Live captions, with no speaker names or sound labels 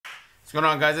What's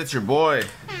going on, guys? It's your boy.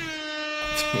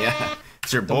 Yeah,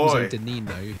 it's your boy.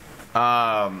 Denino.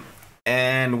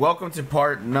 And welcome to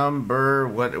part number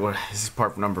what this is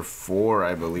part number 4,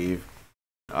 I believe,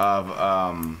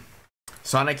 of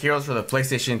Sonic Heroes for the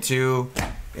PlayStation 2.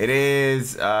 It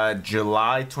is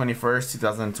July 21st,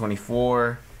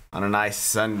 2024, on a nice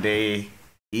Sunday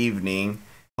evening.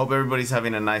 Hope everybody's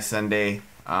having a nice Sunday.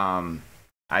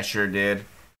 I sure did.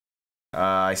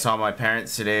 I saw my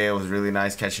parents today. It was really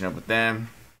nice catching up with them.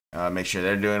 Make sure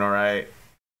they're doing all right.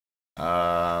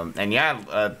 And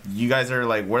yeah, you guys are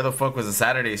like, where the fuck was the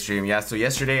Saturday stream? Yeah, so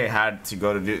yesterday I had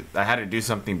to do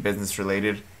something business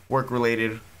related, work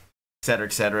related, etc,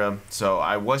 etc. So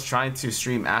I was trying to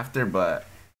stream after, but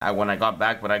when I got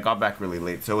back really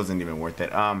late, so it wasn't even worth it.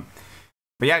 But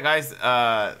yeah, guys,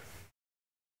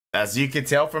 as you can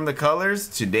tell from the colors,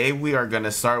 today we are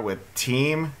gonna start with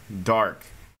Team Dark.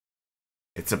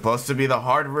 It's supposed to be the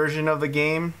hard version of the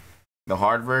game, the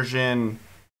hard version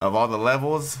of all the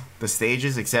levels, the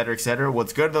stages, etc, etc.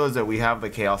 What's good though is that we have the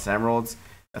Chaos Emeralds.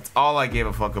 That's all I gave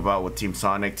a fuck about with Team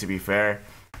Sonic, to be fair.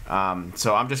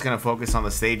 So I'm just gonna focus on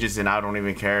the stages, and I don't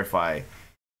even care if I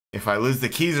lose the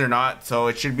keys or not. So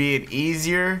it should be an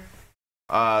easier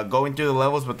going through the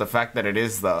levels, but the fact that it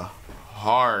is the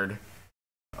hard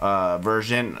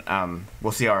version,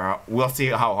 we'll see how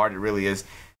hard it really is.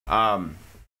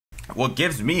 What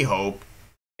gives me hope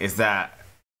is that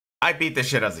I beat this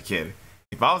shit as a kid.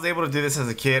 If I was able to do this as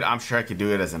a kid, I'm sure I could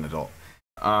do it as an adult.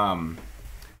 But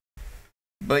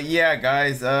yeah,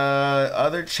 guys,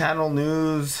 other channel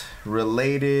news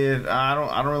related, I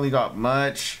don't really got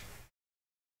much.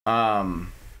 Yeah,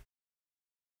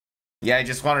 I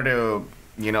just wanted to,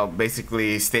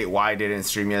 basically state why I didn't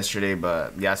stream yesterday.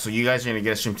 But yeah, so you guys are gonna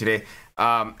get a stream today.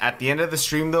 At the end of the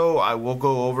stream though, I will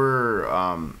go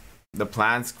over the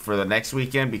plans for the next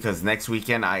weekend, because next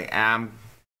weekend I am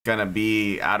gonna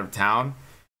be out of town.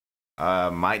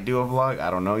 Might do a vlog, I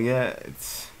don't know yet.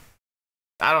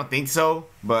 I don't think so,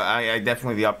 but I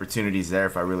definitely, the opportunity's there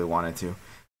if I really wanted to.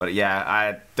 But yeah,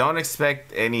 I don't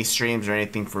expect any streams or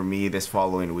anything for me this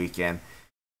following weekend.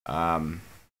 Yeah, I'm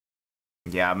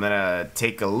gonna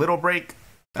take a little break.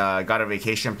 Got a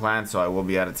vacation plan, so I will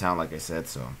be out of town, like I said.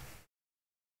 So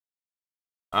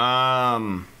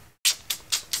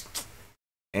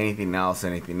anything else?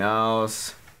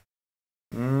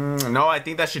 No, I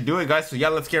think that should do it, guys. So yeah,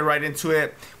 let's get right into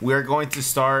it. We're going to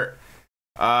start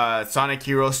Sonic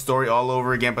Heroes story all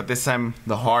over again, but this time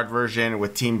the hard version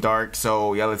with Team Dark.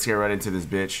 So yeah, let's get right into this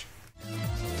bitch.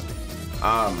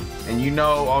 And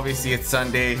obviously it's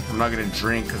Sunday. I'm not gonna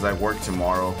drink because I work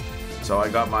tomorrow. So I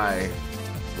got my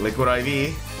liquid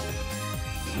IV.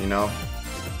 Yeah,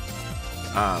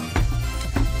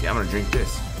 I'm gonna drink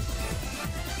this.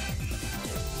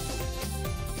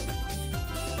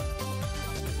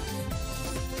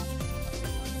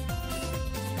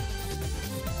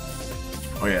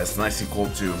 Oh yeah, it's nice and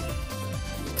cold too.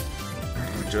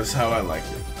 Just how I like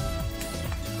it.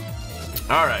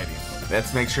 Alrighty,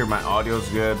 let's make sure my audio's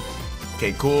good.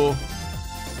 Okay, cool.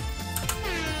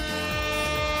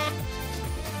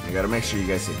 I gotta make sure you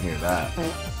guys can hear that.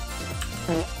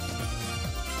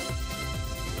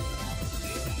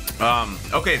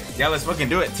 Okay, yeah, let's fucking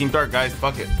do it. Team Dark, guys,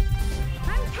 fuck it.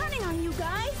 I'm counting on you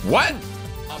guys. What?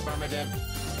 Affirmative.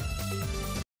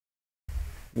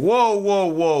 Whoa.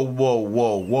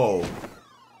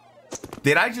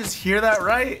 Did I just hear that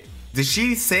right? Did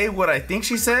she say what I think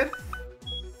she said?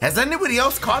 Has anybody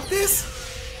else caught this?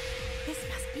 This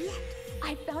must be it.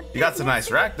 I found You got some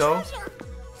nice rack though.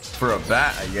 For a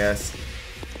bat, I guess.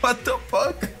 What the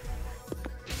fuck?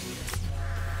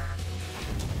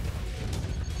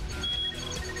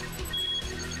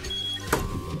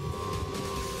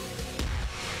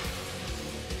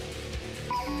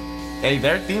 Hey,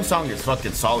 their theme song is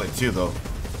fucking solid too, though.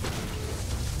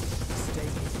 Hey,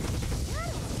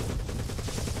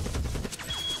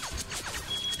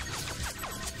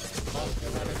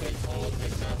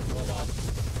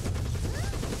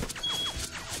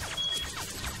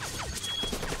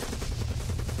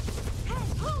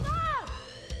 hold up!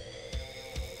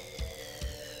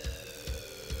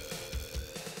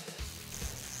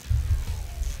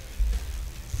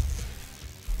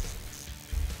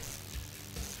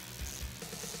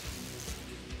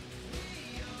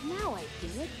 Now I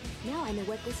get it. Now I know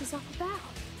what this is all about.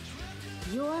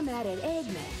 You're mad at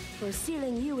Eggman for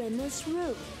sealing you in this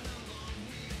room.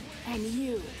 And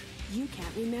you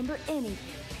can't remember anything,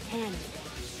 can you?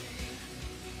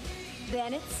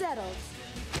 Then it's settled.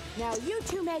 Now you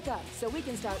two make up so we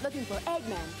can start looking for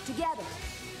Eggman together.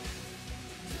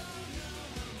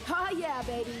 Oh yeah,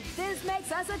 baby. This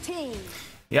makes us a team.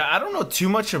 Yeah, I don't know too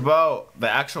much about the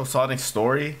actual Sonic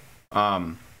story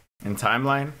and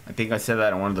timeline. I think I said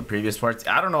that in one of the previous parts.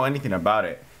 I don't know anything about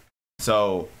it.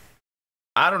 So,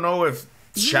 I don't know if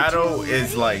Shadow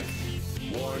is like...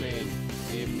 Warning,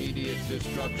 immediate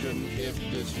destruction if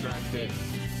distracted.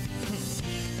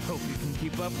 Hope you can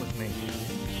keep up with me.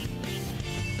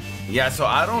 Yeah, so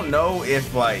I don't know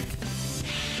if like...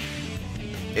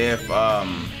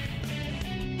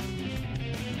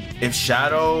 If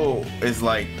Shadow is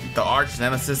like the arch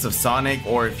nemesis of Sonic,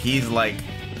 or if he's like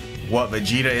what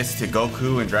Vegeta is to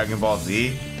Goku in Dragon Ball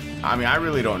Z. I mean, I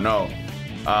really don't know.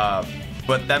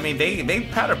 But I mean, they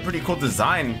had a pretty cool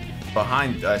design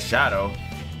behind Shadow.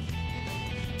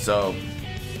 So,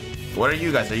 what are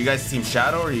you guys? Are you guys Team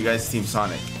Shadow or are you guys Team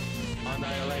Sonic?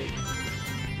 Annihilate.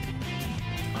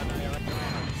 Annihilate.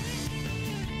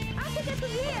 I'll take it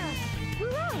from here.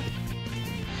 Hurrah!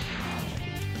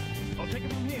 I'll take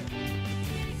it from here.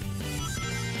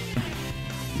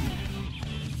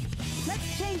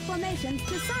 Let's change formations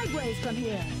to sideways from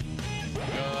here.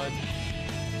 Good.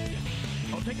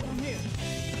 I'll take it from here.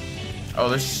 Oh,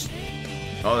 there's...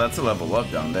 Oh, that's a level up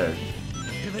down there.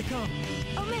 Here they come.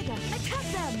 Omega, attack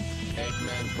them!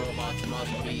 Eggman's robots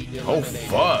must be Oh, eliminated.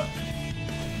 fuck.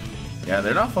 Yeah,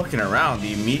 they're not fucking around.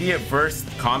 The immediate first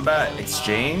combat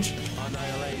exchange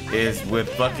Annihilate. is with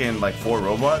fucking like 4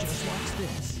 robots. Just watch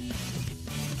this.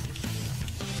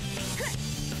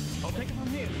 I'll take it from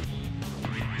here.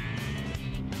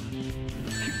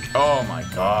 Oh my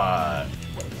god.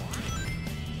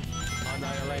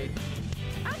 Annihilate.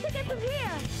 I'll take it from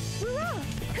here. Hurrah!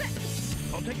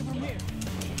 I'll take it from here.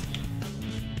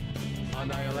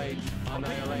 Annihilate.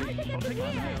 Annihilate. I'll take it from here.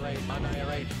 Annihilate.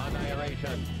 Annihilate.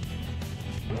 Annihilation.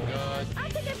 Good. I'll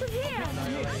take it from here. I'll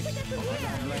take it from here.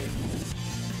 Annihilate.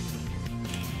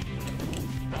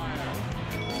 Fire.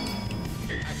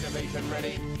 Activation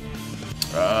ready.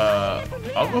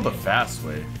 I'll go the fast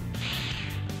way.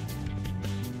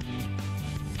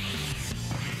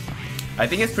 I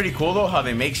think it's pretty cool though how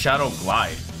they make Shadow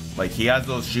glide. Like he has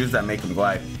those shoes that make him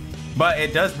glide. But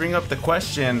it does bring up the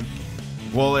question,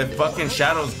 well, if fucking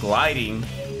Shadow's gliding,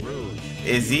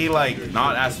 is he like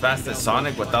not as fast as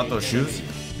Sonic without those shoes?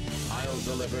 I'll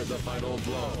deliver the final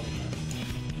blow.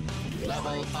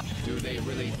 Level up. Do they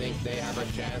really think they have a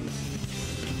chance?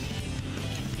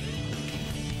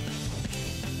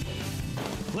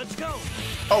 Let's go.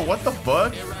 Oh, what the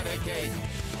fuck? Eradicate.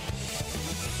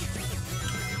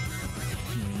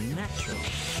 Natural.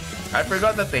 I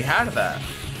forgot that they had that.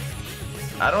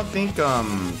 I don't think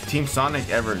Team Sonic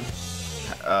ever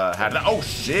had that. Oh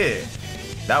shit,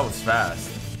 that was fast.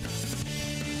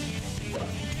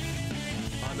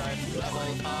 Level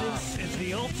up. This is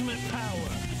the ultimate power.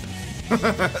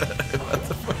 What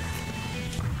the fuck?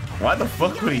 Why the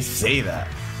fuck would he say that?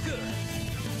 Good.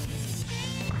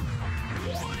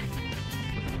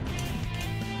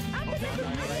 I'll take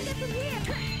it from here.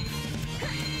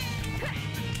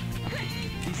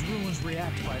 These ruins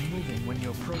react by moving when you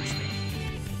approach them.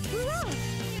 Hurrah!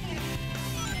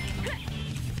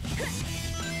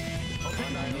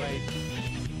 Annihilate.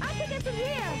 I'll take it from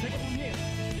here. Take it from here.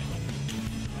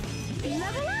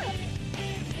 Level up!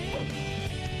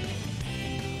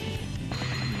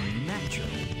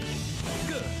 Natural.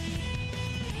 Good.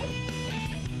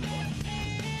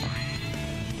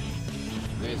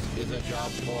 This is a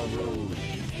job for Rouge.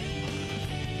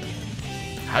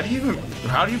 How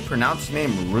do you pronounce your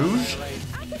name? Rouge?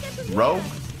 I'll take it from Rogue?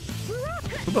 Hurrah!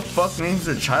 Who the fuck names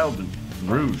their child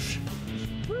Rouge?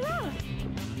 Hurrah!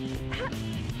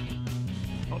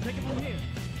 I'll take it from here.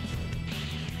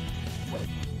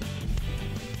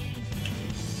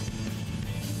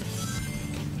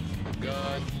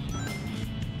 Good.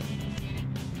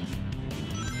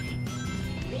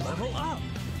 Level up.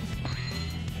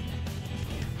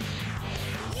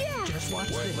 Yeah! Just watch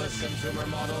Worthless this. consumer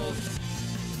models.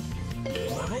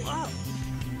 Level up.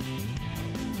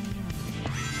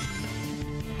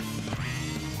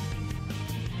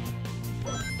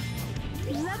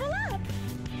 Level up!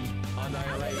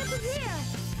 Annihilate. From here!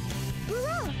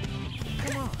 Hurrah!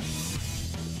 Come on.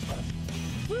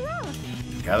 Hurrah!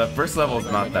 Yeah, the first level is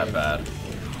not that bad.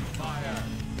 Fire.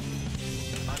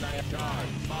 Annihilate. Charge.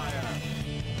 Fire.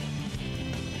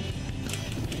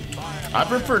 Fire. I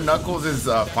prefer Knuckles'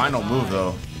 final move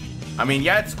though. I mean,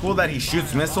 yeah, it's cool that he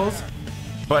shoots missiles,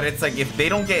 but it's like if they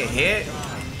don't get hit,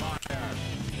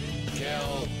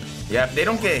 Kill. yeah, if they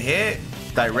don't get hit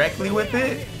directly with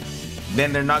it,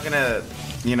 then they're not gonna,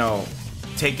 you know,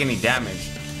 take any damage.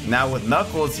 Now with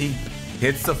Knuckles, he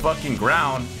hits the fucking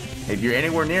ground. If you're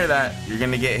anywhere near that, you're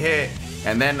gonna get hit.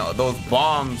 And then those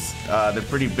bombs, they're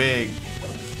pretty big,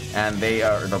 and they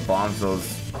are the bombs. Those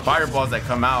fireballs that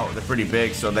come out, they're pretty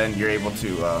big, so then you're able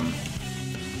to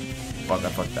fuck, I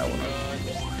fucked that one up.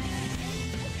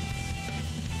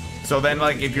 So then,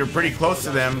 like, if you're pretty close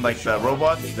to them, like the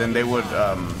robots, then they would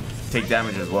take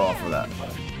damage as well off of that.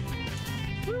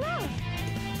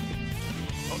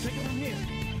 I'll take it from here.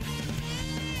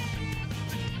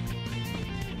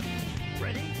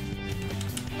 Ready?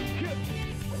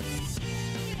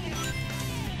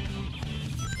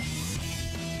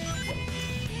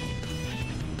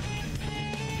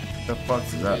 The fuck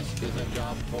is that? This is a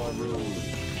job for rules.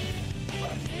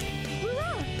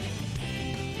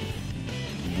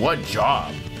 What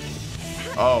job?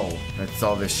 Oh, that's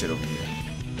all this shit over here.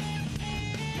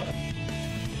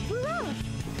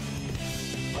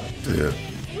 Yeah.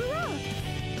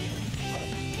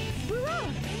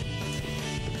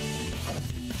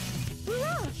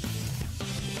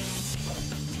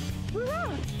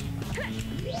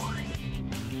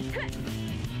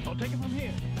 I'll take it from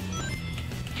here.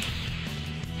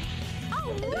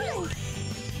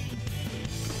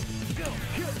 Go.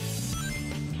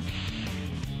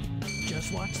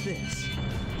 Just watch this.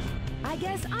 I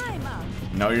guess I'm up.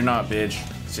 No, you're not, bitch.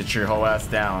 Sit your whole ass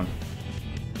down.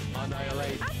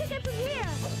 Annihilate. I'll take it from here.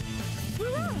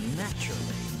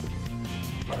 Naturally.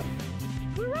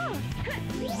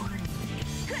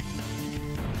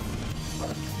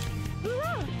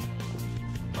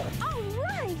 All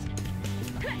right.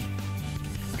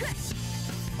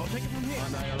 I'll take it from here.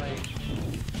 Annihilate.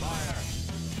 Fire.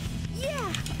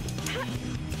 Yeah.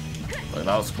 Like,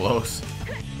 that was close.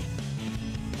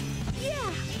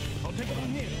 Yeah. I'll take it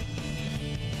from here.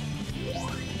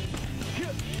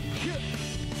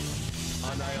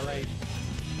 Annihilate.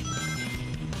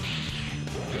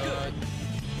 Good.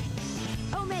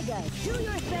 Omega, do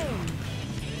your thing.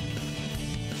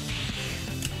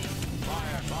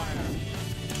 Fire, fire.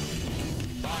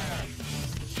 Fire.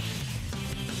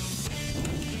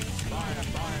 Fire,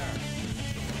 fire.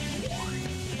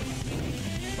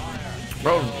 Fire.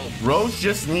 Bro, Rose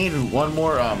just need one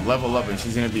more level up and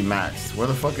she's gonna be maxed. Where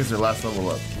the fuck is her last level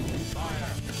up?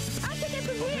 Fire. I'll take it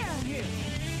from here.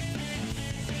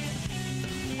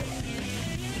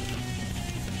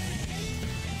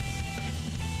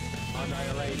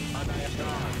 Annihilate. Annihilation.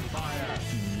 Fire.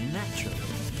 Naturally.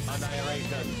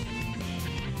 Annihilation.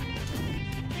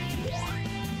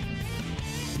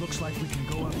 Looks like we can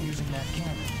go up using that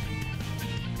cannon.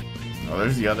 Oh,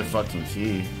 there's the other fucking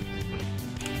key.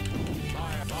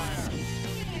 Fire, fire.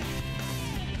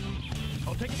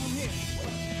 I'll take it from here.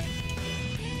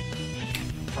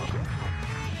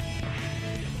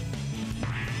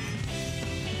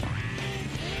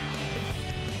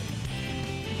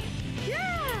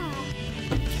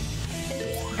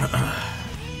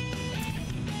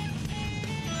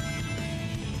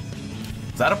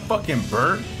 Is that a fucking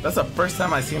bird? That's the first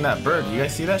time I seen that bird. You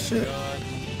guys see that shit?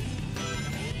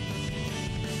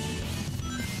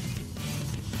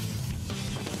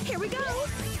 Here we go.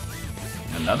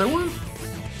 Another one?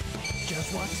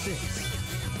 Just watch this.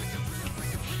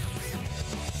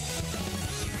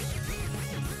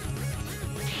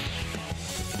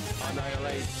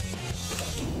 Annihilate.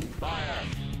 Fire.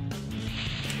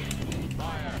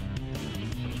 Fire.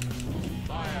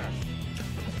 Fire.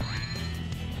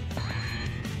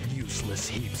 Useless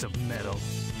heaps of metal.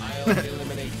 I'll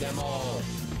eliminate them all.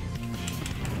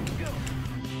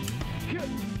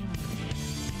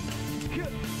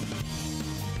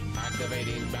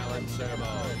 Activating balancer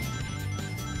mode.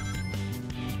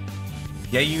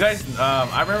 Yeah, you guys,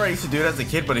 I remember I used to do it as a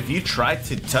kid, but if you tried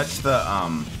to touch the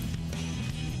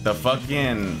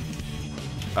fucking,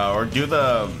 or do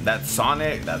that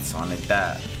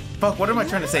fuck, what am I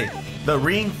trying to say? The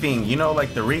ring thing, you know,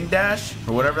 like the ring dash,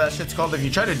 or whatever that shit's called. If you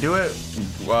try to do it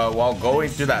while going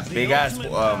through that big ass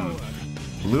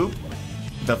loop,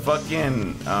 the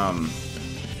fucking,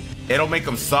 it'll make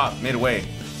them stop midway.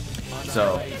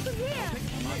 So,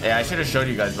 yeah, I should have showed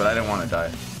you guys, but I didn't want to die.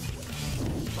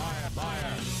 Fire,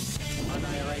 fire.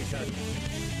 Annihilation.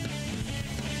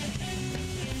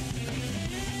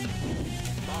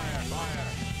 Fire, fire.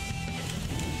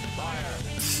 Fire.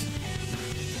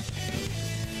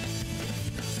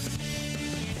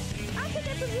 I'll take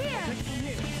it from here.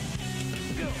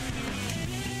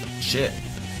 Shit.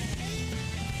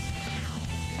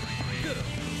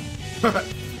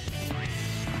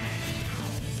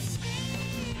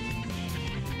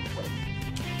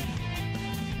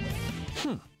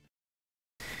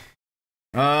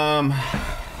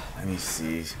 Let me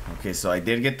see. Okay, so I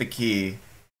did get the key.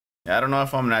 Yeah, I don't know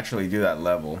if I'm gonna actually do that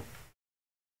level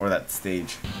or that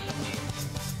stage.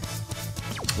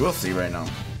 We'll see right now.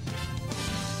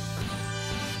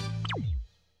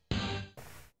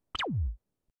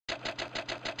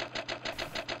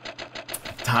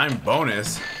 Time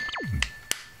bonus.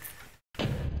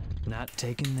 Not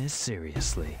taking this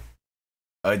seriously.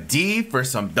 A D for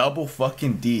some double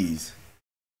fucking D's,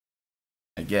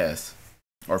 I guess.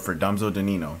 Or for Dumbzo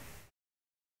Denino.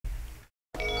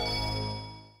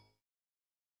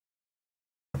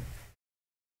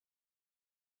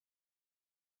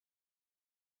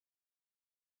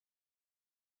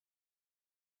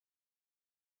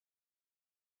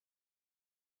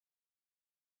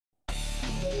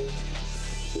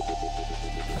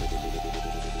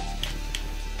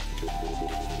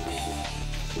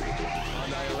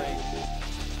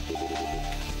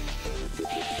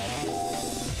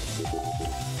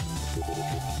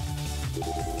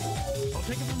 I'll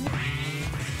take it from here.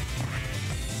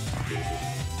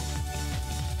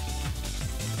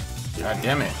 God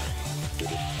damn it.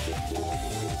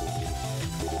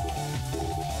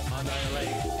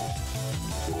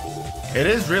 It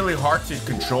is really hard to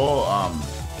control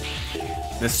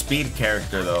the speed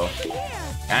character though.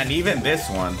 And even this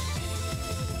one.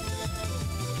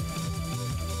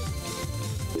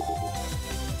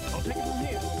 I'll take it from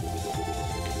here.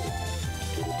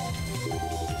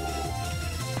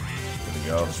 Here we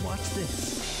go. Just watch this.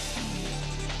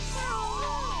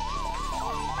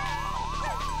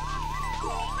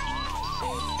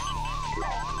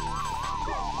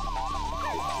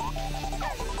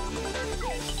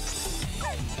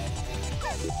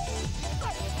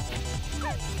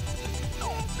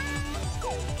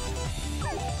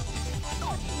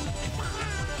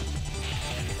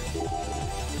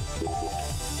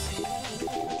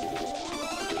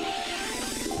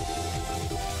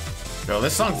 Yo,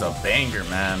 this song's a banger,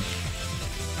 man.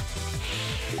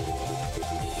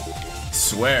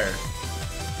 Swear.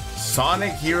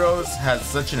 Sonic Heroes has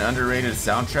such an underrated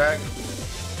soundtrack.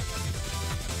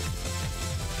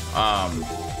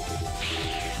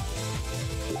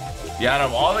 Yeah, out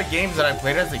of all the games that I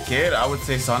played as a kid, I would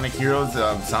say Sonic Heroes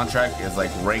soundtrack is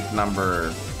like ranked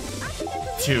number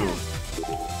 2.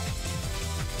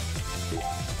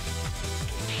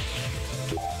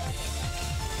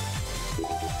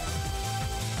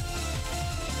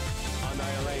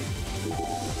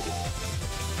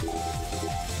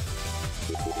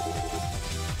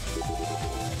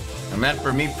 And man,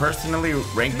 for me personally,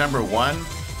 ranked number 1.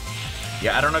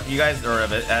 Yeah, I don't know if you guys or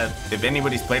if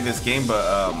anybody's played this game, but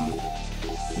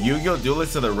Yu-Gi-Oh!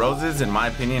 Duelist of the Roses, in my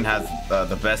opinion, has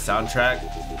the best soundtrack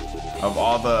of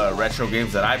all the retro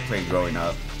games that I played growing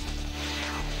up.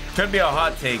 Could be a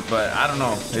hot take, but I don't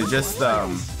know. It just,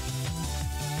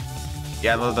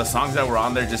 yeah, the songs that were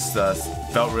on there just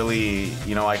felt really,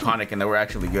 you know, iconic, and they were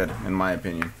actually good, in my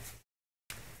opinion.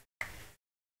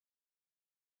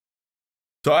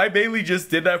 So I mainly just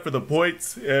did that for the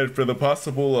points and for the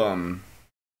possible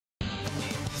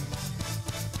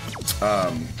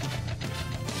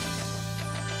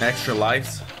extra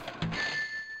lives.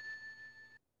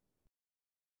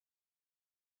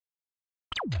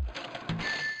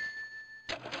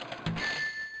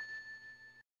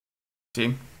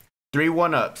 See? 3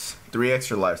 1-ups, 3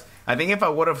 extra lives. I think if I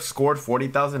would have scored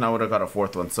 40,000, I would have got a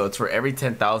 4th one. So it's for every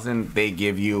 10,000 they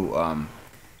give you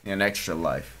an extra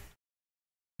life.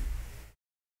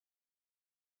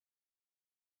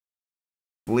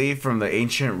 Flee from the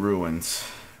ancient ruins.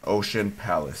 Ocean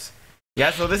Palace.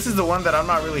 Yeah, so this is the one that I'm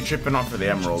not really tripping on for the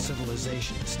emerald.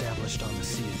 Civilization established on the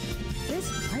sea. This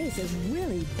place is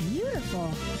really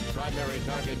beautiful. Primary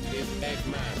target is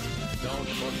Eggman. Don't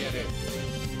forget it.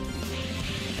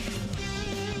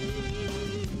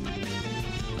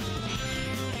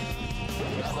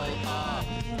 Level up.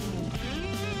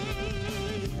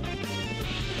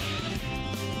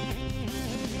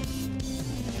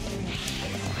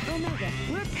 Omega,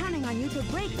 we're counting on you to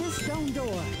break this stone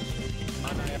door.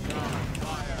 Fire.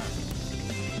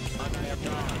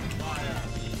 Fire.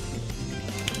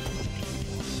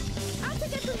 I'll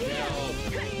take it from here.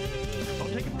 I'll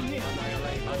take it from here.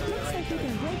 Looks like we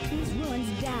can break these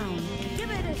ruins down. Give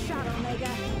it a shot,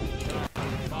 Omega.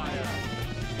 Fire.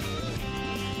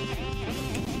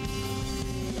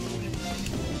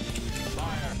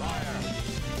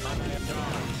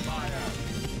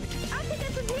 I'll take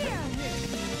it from here.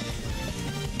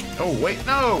 Oh, wait,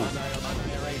 no!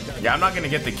 Yeah, I'm not gonna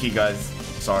get the key, guys.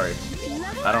 Sorry.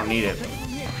 I don't need it.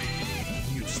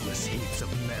 Useless heaps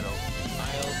of metal.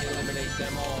 I'll eliminate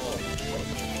them all.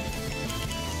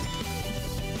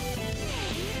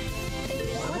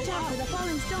 Watch out for the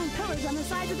falling stone pillars on the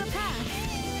sides of the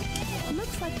path.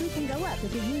 Looks like we can go up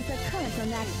if we use the current on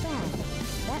that fan.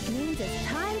 That means it's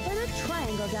time for the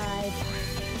triangle dive.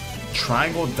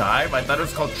 Triangle dive? I thought it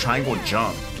was called triangle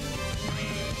jump.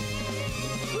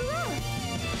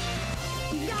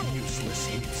 Useless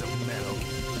heaps of metal.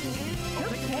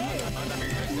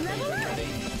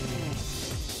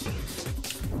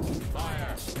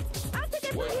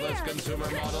 consumer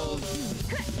models.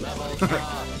 Levels up.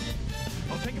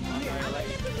 I'll take it from here. All right.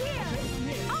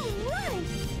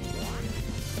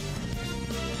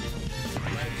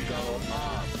 Let's go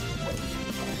up.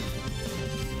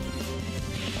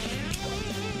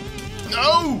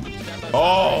 No!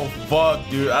 Oh, fuck,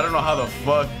 dude. I don't know how the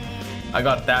fuck I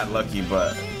got that lucky,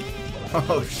 but...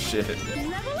 Oh, shit.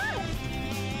 Level up.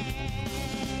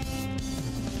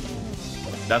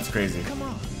 That's crazy. Come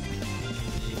on.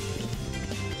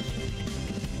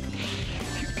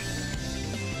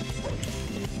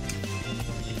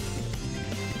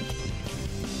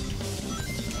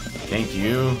 Thank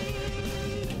you.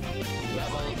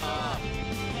 Level up.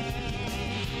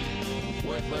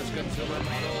 Worthless consumer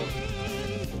models.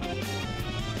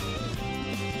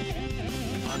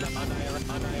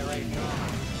 Annihilate.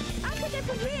 I'll take it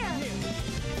from here.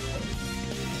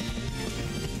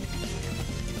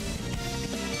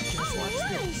 Just watch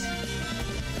this.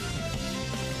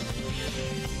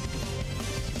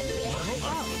 Level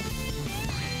up.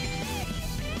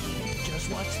 Just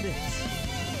watch this.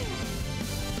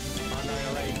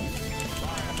 Annihilate.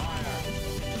 Fire.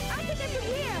 I'll take it from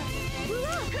here. We're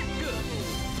up. Good.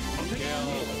 I'll take it from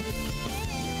here.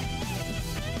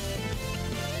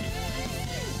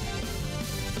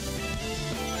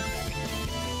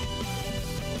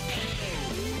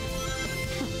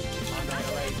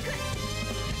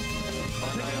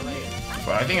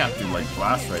 But I think I have to like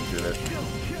blast right through it.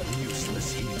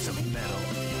 Useless heaps of metal.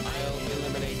 I'll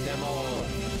eliminate them all.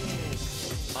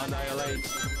 Annihilate.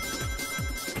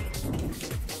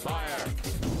 Fire.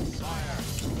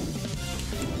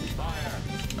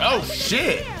 Oh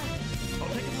shit! I'll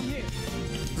take it from here.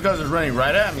 These guys are running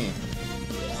right at me.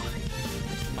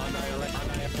 Annihilate.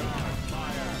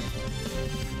 Fire.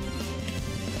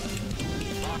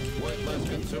 Worthless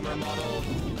consumer models.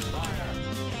 Fire.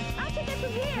 I'll take it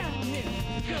from here.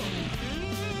 Kill.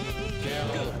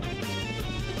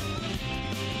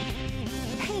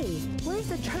 Hey, where's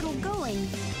the turtle going?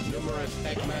 Numerous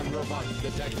Eggman robots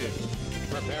detected.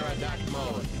 Prepare attack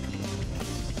mode.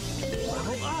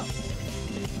 Level up.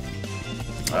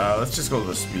 Let's just go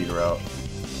the speed route.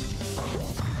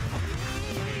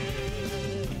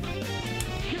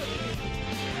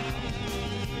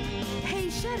 Hey,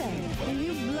 Shadow, can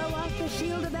you blow off the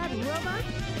shield of that robot?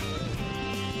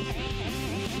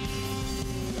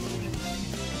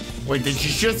 Wait, did you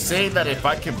just say that if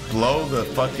I could blow the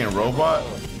fucking robot?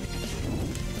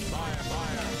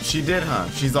 She did, huh?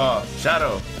 She's all,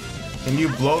 Shadow, can you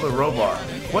blow the robot?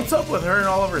 What's up with her and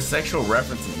all of her sexual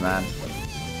references, man?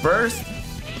 First,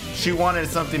 she wanted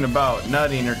something about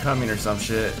nutting or coming or some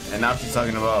shit, and now she's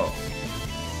talking about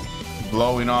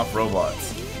blowing off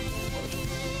robots.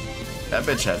 That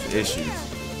bitch has issues.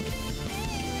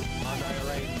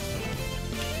 Annihilate.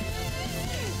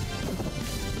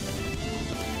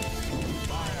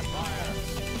 Fire.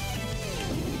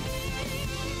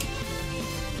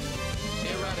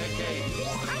 Eradicate.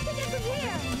 I'll take it from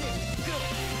here.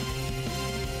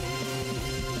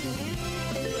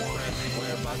 Press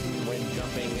square button when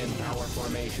jumping in power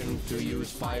formation to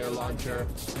use fire launcher.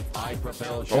 I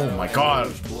propel Oh my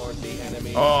god. toward the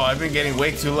enemy. Oh, I've been getting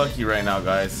way too lucky right now,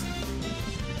 guys.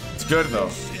 It's good though.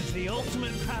 It's the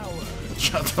ultimate power.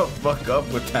 Shut the fuck up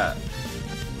with that.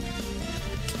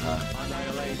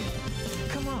 Annihilate.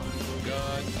 Come on.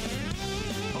 Good.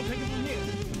 I'll take it from here.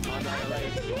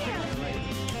 Annihilate. Annihilate.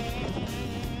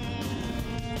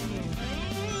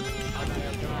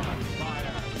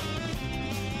 Fire.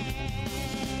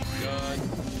 Good.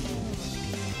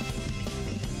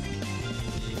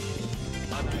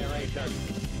 Annihilation.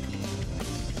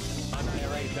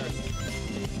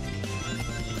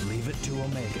 Leave it to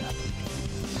Omega.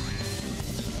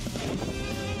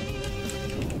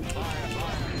 Fire.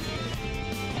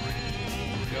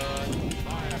 Good.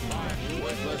 Fire.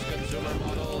 Worthless consumer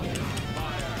model.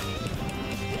 Fire.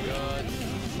 Good.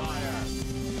 Fire.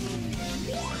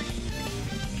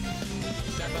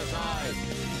 Step aside.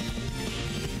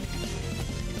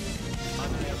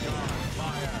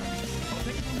 Fire. I'll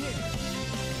take it from here.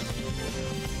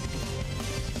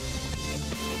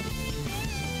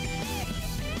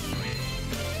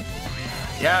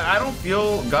 Yeah, I don't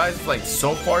feel, guys, like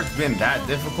so far it's been that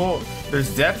difficult.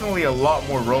 There's definitely a lot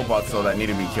more robots though that need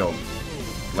to be killed,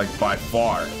 like by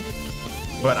far.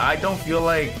 But I don't feel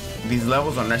like these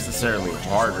levels are necessarily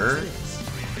harder.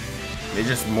 They're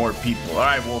just more people. All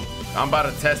right, well, I'm about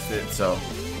to test it, so.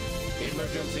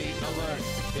 Emergency alert.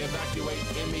 Evacuate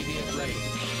immediately.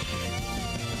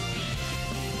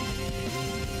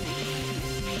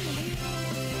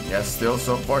 Yeah, still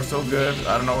so far so good.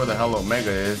 I don't know where the hell Omega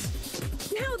is.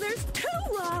 Now there's two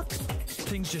rocks.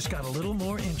 Things just got a little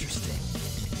more interesting.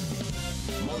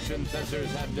 Motion sensors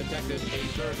have detected a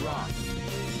third rock.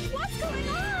 What's going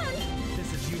on?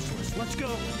 This is useless. Let's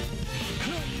go.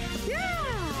 Yeah!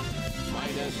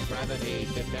 Minus gravity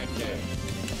detected.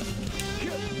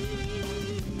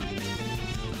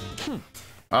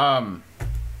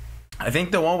 I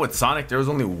think the one with Sonic, there was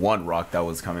only one rock that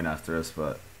was coming after us,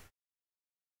 but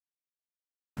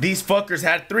these fuckers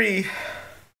had 3.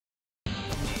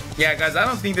 Yeah, guys, I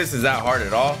don't think this is that hard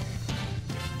at all.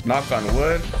 Knock on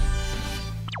wood.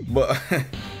 But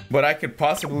but I could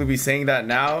possibly be saying that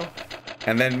now,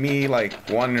 and then me like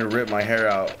wanting to rip my hair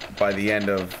out by the end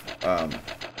of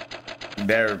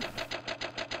their,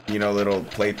 you know, little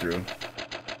playthrough.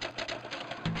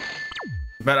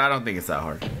 But I don't think it's that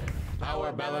hard.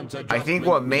 Power balance I think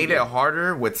what made it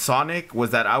harder with Sonic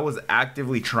was that I was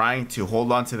actively trying to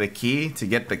hold on to the key to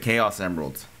get the Chaos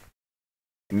Emeralds.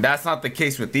 And that's not the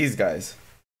case with these guys.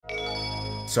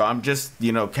 So I'm just,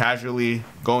 you know, casually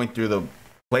going through the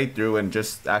playthrough and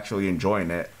just actually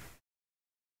enjoying it.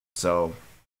 So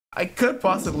I could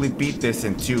possibly beat this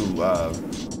in 2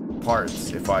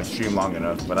 parts if I stream long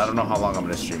enough, but I don't know how long I'm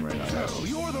gonna stream right now. So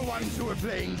you're the ones who are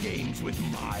playing games with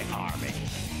my army.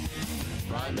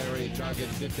 Primary target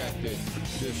detected.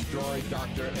 Destroy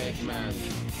Dr. Eggman.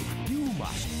 You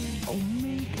must be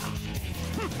Omega.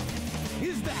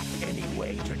 Is that any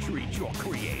way to treat your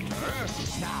creator?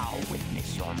 Now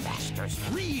witness your master's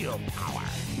real power.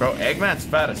 Bro, Eggman's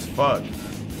fat as fuck.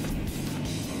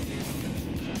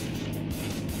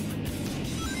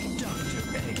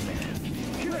 Dr.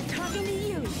 Eggman. We're talking to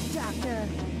you, Doctor.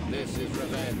 This is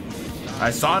revenge.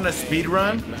 I saw in a speed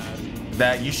run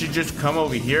that you should just come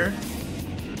over here,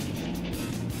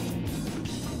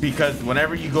 because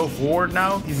whenever you go forward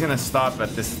now, he's gonna stop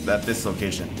at this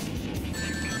location.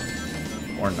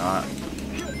 Or not.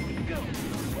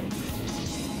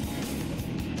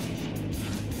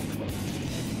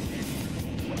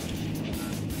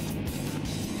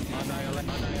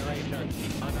 Annihilation.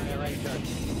 Annihilation.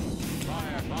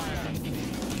 Fire, fire.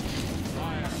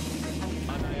 Fire.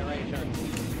 Annihilation.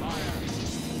 Fire.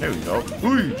 There we go.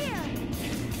 Ooh.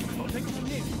 I'll take it from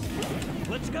here.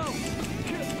 Let's go.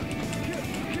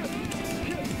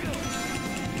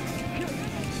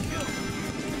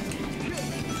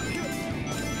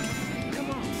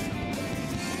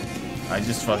 I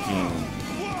just fucking...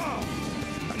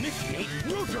 Whoa! Initiate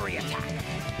rotary attack.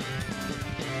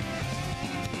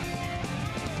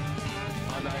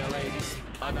 Annihilate.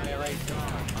 Annihilate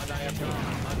guard. Annihilate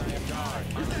guard. Annihilate guard.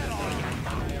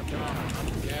 Annihilate guard.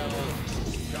 Kill.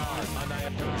 Guard.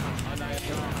 Annihilate guard. Annihilate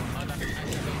guard.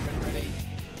 Activation ready.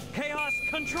 Chaos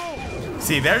control.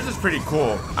 See, theirs is pretty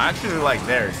cool. I actually like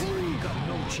theirs. You got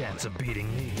no chance of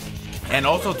beating me. And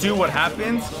also, too, what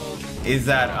happens is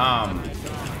that,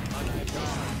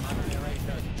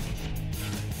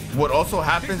 what also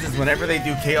happens is whenever they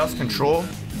do chaos control,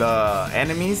 the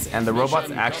enemies and the robots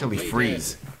actually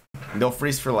freeze. And they'll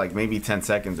freeze for like maybe 10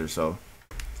 seconds or so.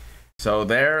 So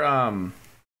their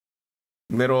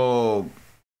little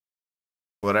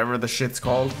whatever the shit's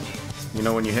called, you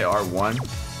know, when you hit R1,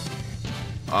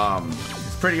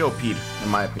 it's pretty OP in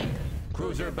my opinion.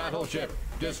 Cruiser battleship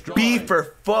destroyed. B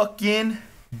for fucking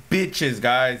bitches,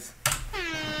 guys.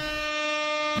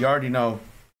 You already know.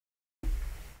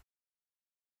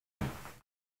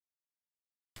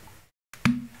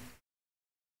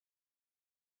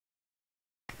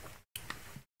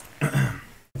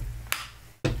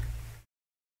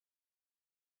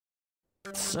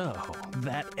 So,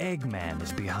 that Eggman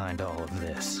is behind all of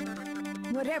this.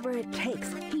 Whatever it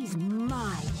takes, he's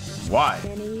mine. Why?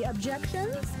 Any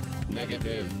objections?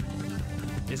 Negative.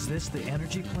 Is this the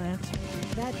energy plant?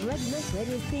 That red liquid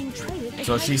is being traded.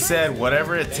 So she said,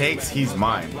 whatever it takes, he's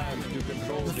mine. Plans to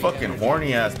control the Fucking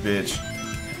horny ass bitch.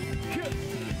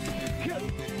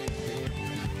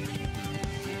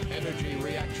 energy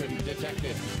reaction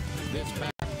detected. This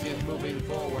path is moving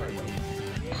forward.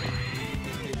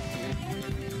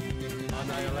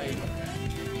 Annihilate.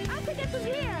 I'll take it from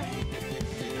here.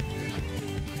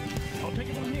 I'll take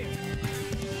it from here.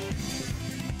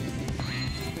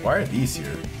 Why are these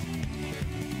here?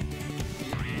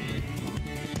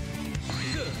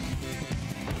 Good.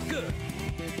 Good.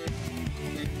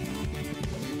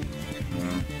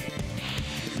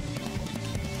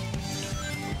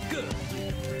 Good.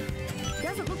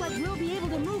 Doesn't look like we'll be able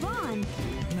to move on.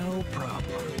 No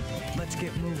problem. Let's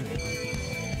get moving.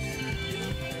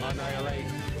 Annihilate.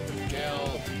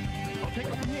 Kill. I'll take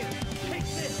it from here. Take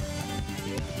this.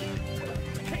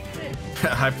 Take this.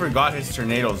 I forgot his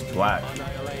tornado's black.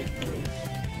 Annihilate.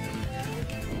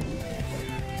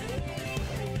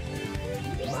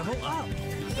 Level up.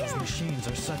 Those machines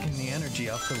are sucking the energy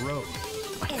off the road.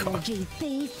 Energy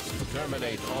thief.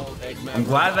 Terminate all Eggman. I'm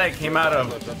glad that it came out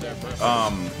of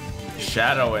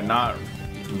Shadow and not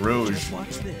Rouge.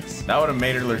 Watch this. That would have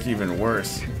made her look even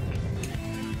worse.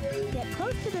 Get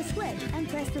close to the switch and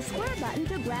press the square button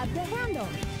to grab the handle.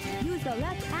 Use the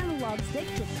left analog stick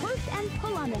to push and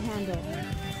pull on the handle.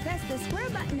 Press the square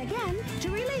button again to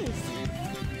release.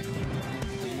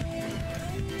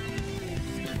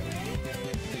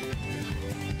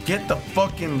 Get the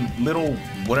fucking little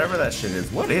whatever that shit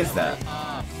is. What is that?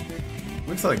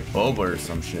 Looks like Boba or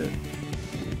some shit.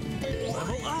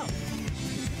 Level up.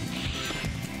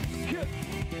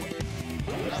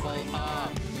 Level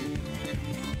up.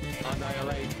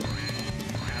 Annihilate.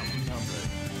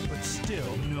 Outnumbered, but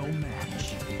still no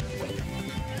match.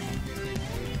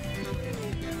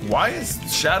 Why is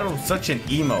Shadow such an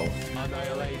emo?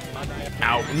 Annihilate. Annihilate.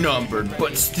 Outnumbered,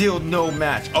 but still no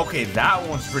match. Okay, that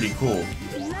one's pretty cool.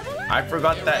 I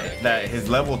forgot that his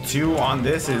level 2 on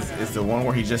this is the one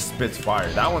where he just spits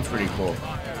fire. That one's pretty cool.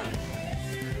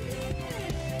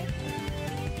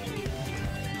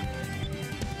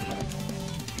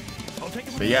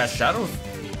 But yeah, Shadow's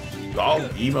all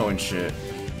emo and shit.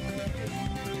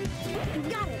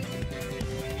 Got it.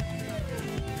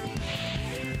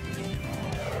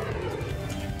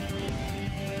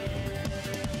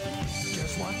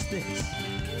 Just watch this.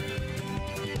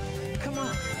 Come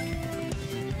on.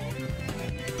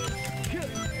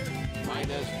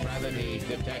 Minus gravity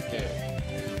detected.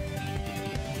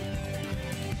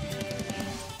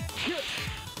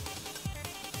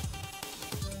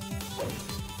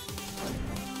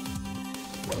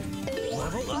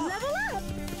 Level up. Level up.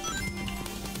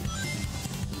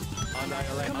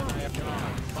 Annihilate. Annihilate.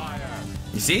 Fire.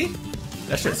 You see?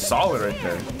 That shit's solid right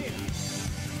there.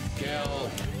 Kill.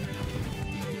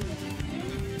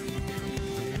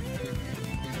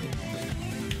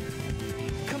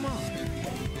 Come on.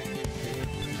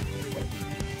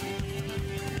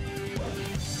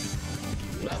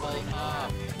 Level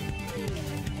up.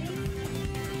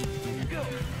 Go.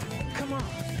 Come on.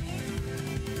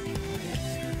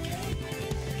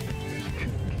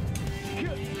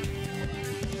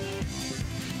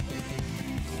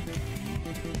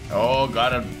 Oh,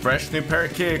 got a fresh new pair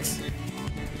of kicks.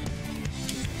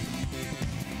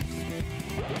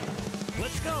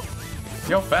 Let's go.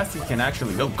 See how fast he can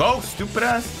actually go. Go, stupid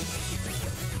ass.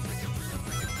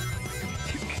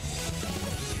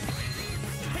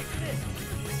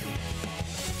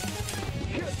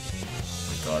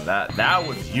 God, that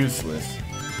was useless.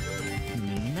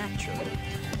 Naturally.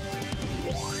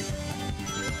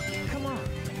 Come on.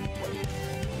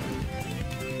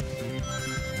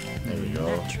 There we go.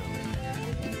 Naturally.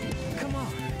 Come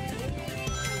on.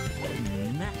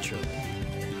 Naturally.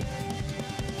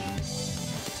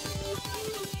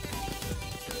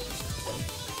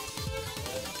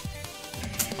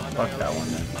 Fuck that one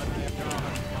then.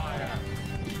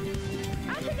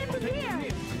 I can get from here.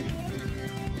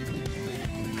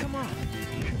 Come on.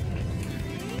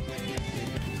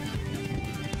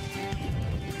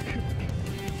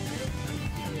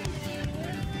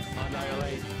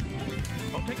 Annihilate.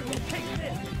 I'll take it from take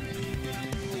this.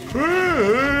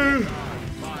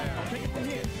 I'll take it from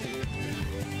here.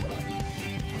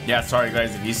 Yeah, sorry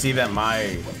guys, if you see that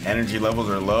my energy levels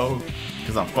are low,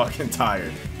 because I'm fucking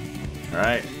tired.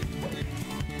 Alright?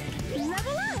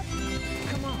 Level up.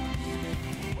 Come on.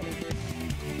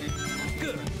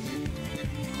 Good.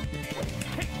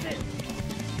 Take this.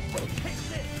 Take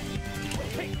this.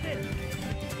 Take this.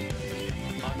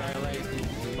 Annihilate.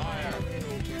 Fire.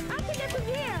 I can get from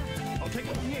here. I'll take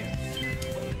it from here.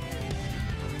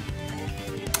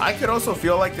 I could also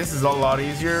feel like this is a lot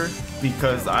easier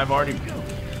because I've already,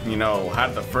 you know,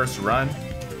 had the first run.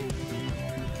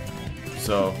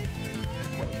 So,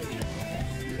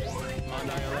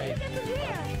 Annihilate. Get from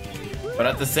here. but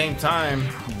at the same time,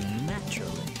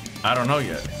 Naturally. I don't know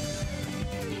yet.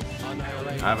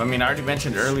 Annihilate. I mean, I already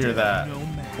mentioned earlier that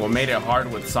what made it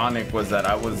hard with Sonic was that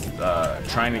I was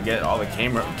trying to get all the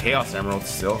Chaos Emeralds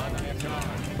still.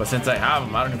 But since I have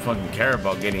them, I don't even fucking care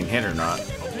about getting hit or not.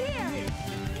 From here.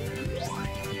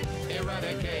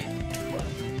 Eradicate.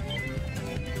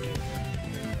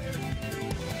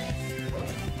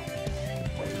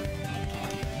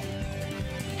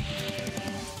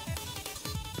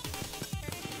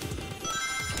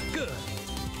 Good.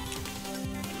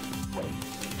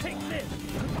 Take this.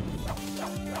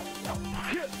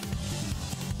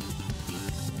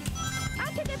 I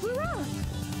can get through.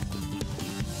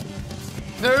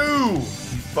 No! You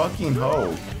fucking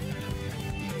hoe.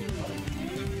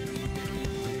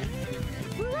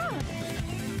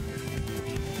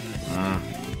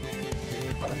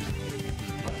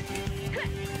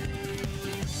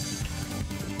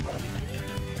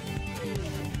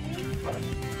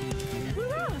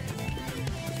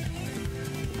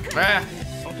 Ah,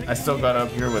 I still got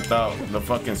up here without the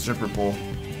fucking stripper pole.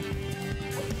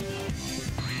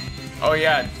 Oh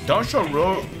yeah, don't show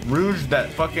Rouge that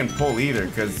fucking pole either,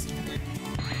 cause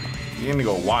you're gonna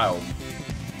go wild.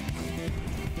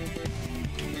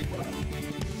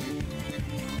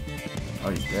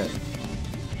 Oh, he's dead.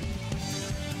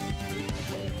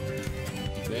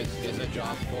 This is a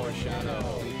job for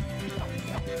Shadow.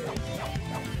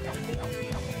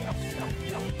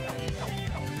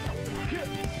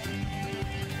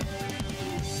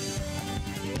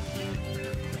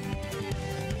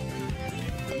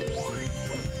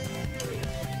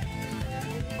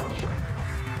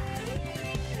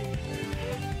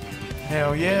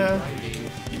 Hell yeah.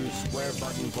 Use square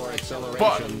button for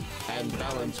acceleration and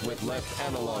balance with left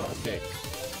analog stick.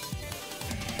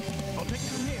 I'll take it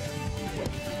from here.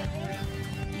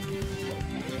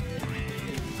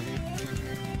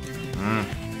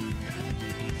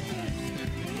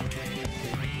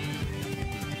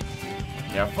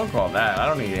 Yeah, fuck all that. I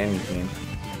don't need anything.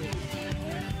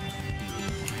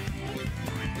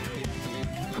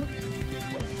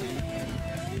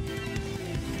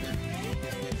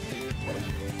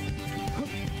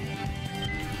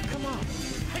 Come on.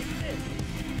 Take this.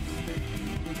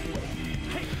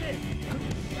 Take this.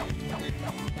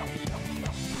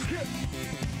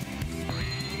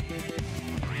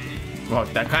 Well,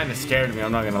 that kind of scared me,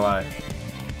 I'm not gonna lie.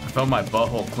 I felt my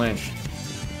butthole clench.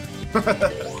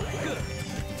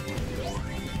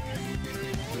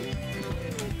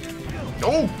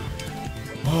 Oh!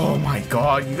 Oh my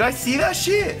god, you guys see that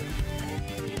shit?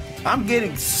 I'm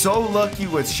getting so lucky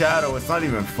with Shadow, it's not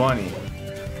even funny.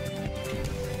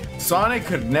 Sonic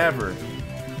could never.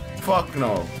 Fuck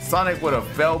no. Sonic would have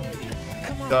fell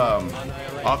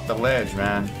off the ledge,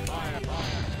 man.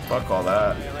 Fuck all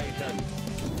that.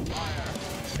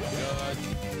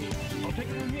 I'll take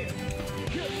it from here.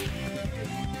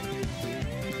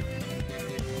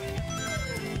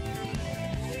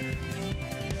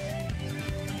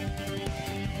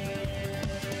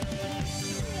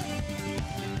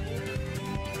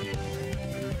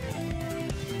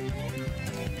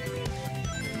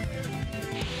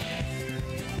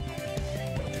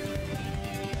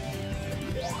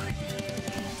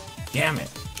 Damn it.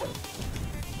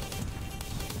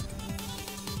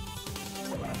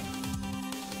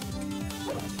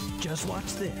 Just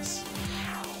watch this.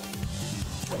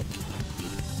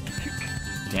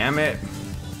 Damn it.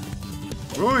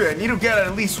 Ooh, I need to get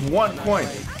at least one coin.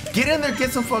 Get in there,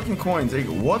 get some fucking coins. There you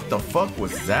go. What the fuck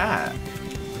was that?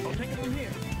 I'll take it from here.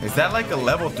 Is that like a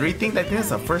level 3 thing? I think it's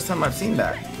the first time I've seen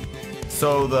that.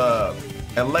 So the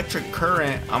electric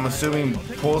current, I'm assuming,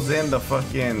 pulls in the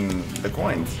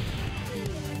coins.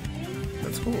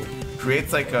 That's cool.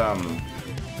 Creates like a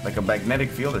magnetic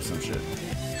field or some shit.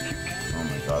 Oh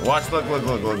my god. Watch, look.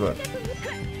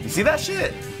 You see that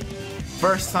shit?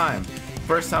 First time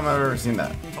I've ever seen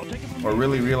that. Or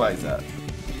really realized that.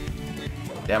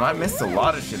 Damn, I missed a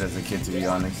lot of shit as a kid, to be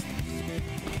honest.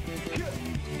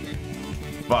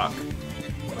 Fuck.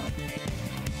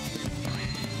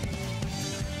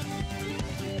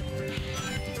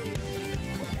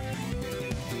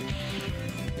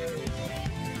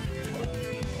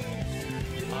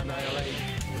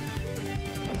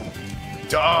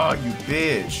 Oh, you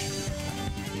bitch.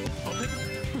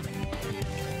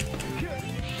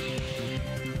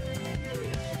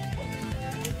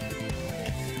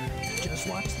 Just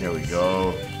watch this. There we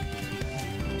go.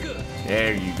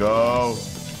 There you go.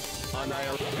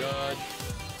 Good.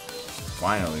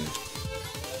 Finally.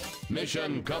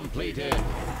 Mission completed.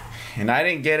 And I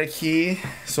didn't get a key,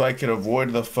 so I could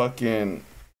avoid the fucking...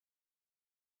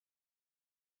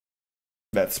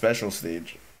 that special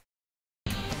stage.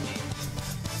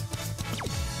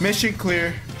 Mission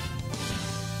clear.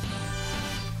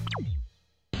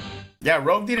 Yeah,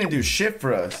 Rogue didn't do shit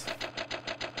for us.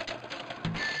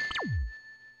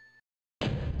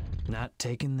 Not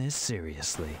taking this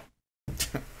seriously. What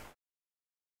the fuck?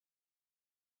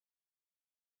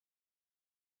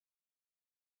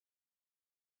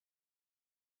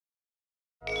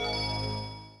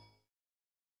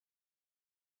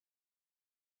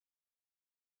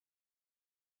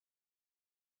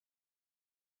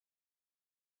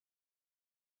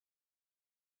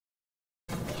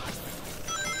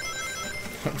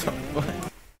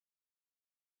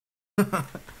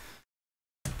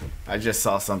 I just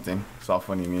saw something. Saw a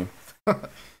funny meme.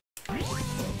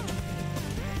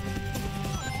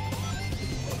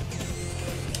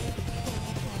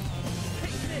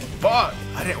 Fuck!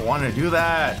 I didn't want to do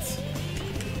that.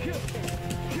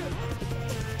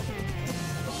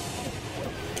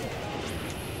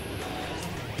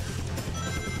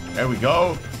 There we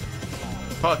go.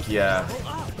 Fuck yeah.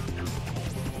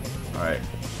 Alright.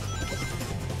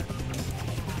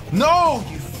 No!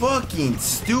 You fucking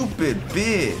stupid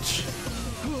bitch!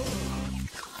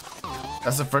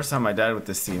 That's the first time I died with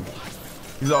this team.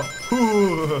 He's all,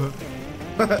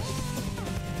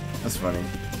 that's funny.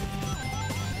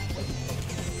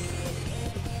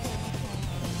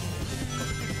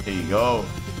 Here you go.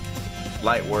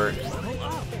 Light work.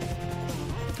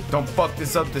 Don't fuck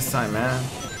this up this time, man.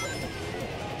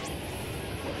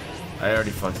 I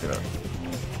already fucked it up.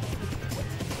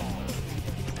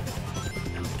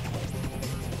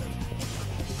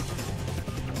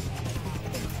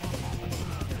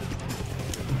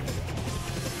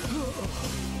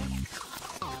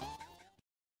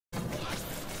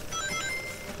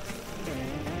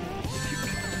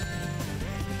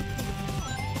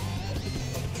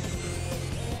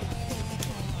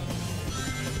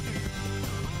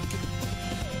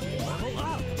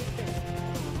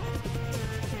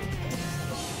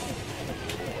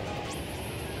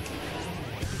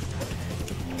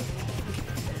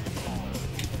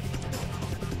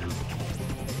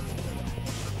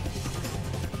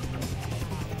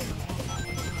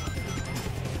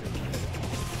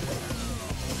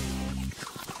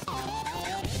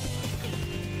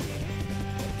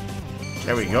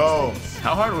 There we go.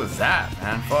 How hard was that,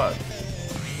 man? Fuck.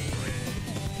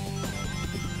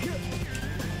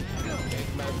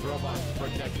 Eggman's robot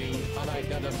protecting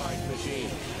unidentified machine.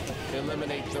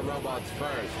 Eliminate the robots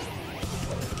first.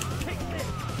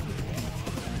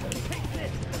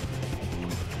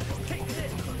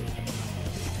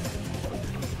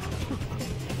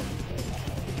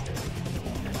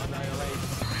 Annihilate.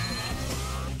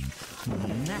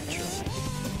 Natural.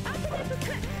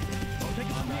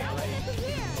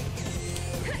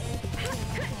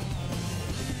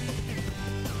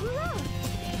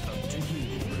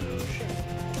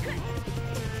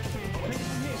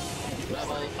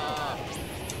 Level up.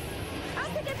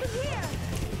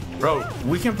 Bro,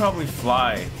 we can probably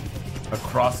fly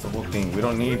across the whole thing. We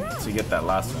don't need to get that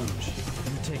last one.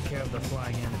 You take care of the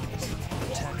flying enemies.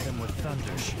 Attack them with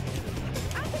thunder shoot.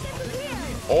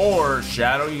 Or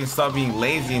Shadow, you can stop being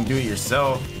lazy and do it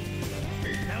yourself.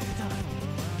 Now's the time.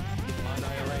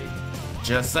 Annihilate.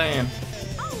 Just saying.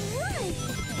 Alright!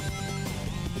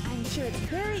 I'm sure it's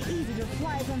very easy to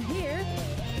fly from here.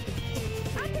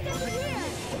 I think it's here!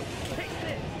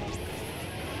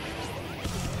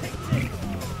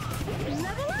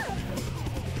 Level up!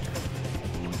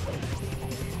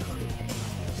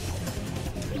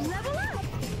 Level up!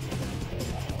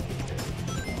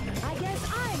 I guess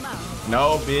I'm up. No,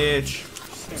 bitch.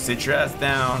 Sit your ass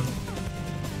down.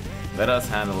 Let us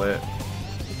handle it.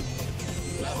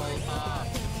 Level up.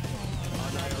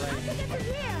 Annihilate.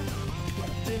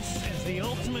 This is the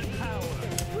ultimate power.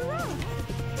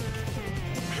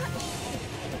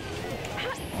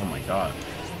 Oh my god.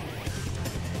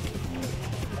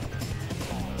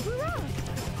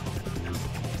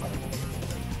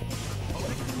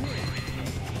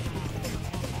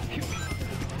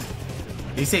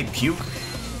 Did you say puke?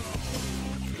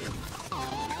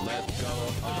 Let's go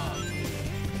up.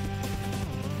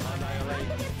 Annihilate.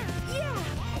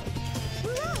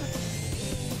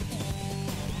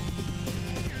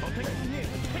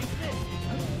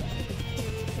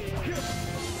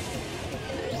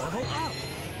 Level up.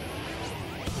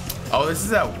 Oh, this is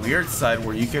that weird side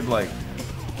where you could like.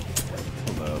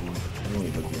 Hold up. Let me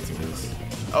look into this.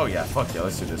 Oh yeah, fuck yeah,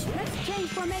 let's do this one. Let's change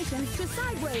formations to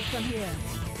sideways from here.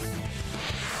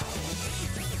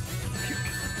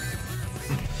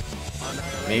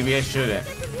 Maybe I shouldn't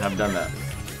have done that.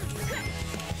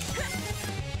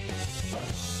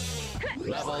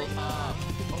 Level up.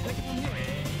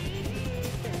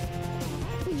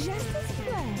 Just as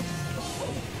planned.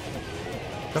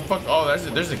 The fuck? Oh,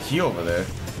 there's a key over there.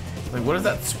 Like, what is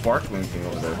that sparkling thing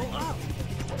over there?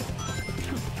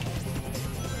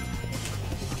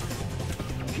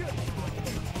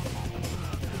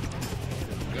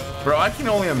 Bro, I can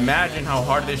only imagine how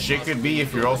hard this shit could be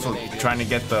if you're also trying to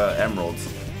get the emeralds.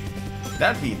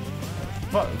 That'd be...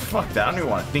 Fuck that. I don't even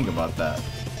want to think about that.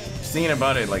 Just thinking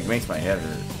about it, like, makes my head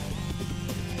hurt.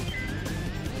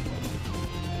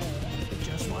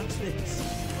 Just watch this.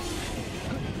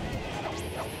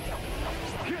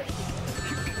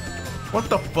 What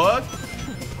the fuck?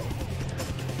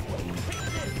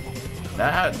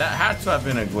 That had to have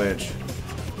been a glitch.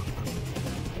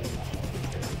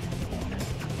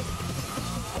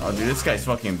 Oh, dude, this guy's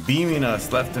fucking beaming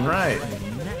us left and right.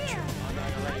 Natural.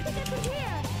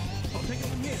 I'll take it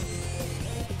from here.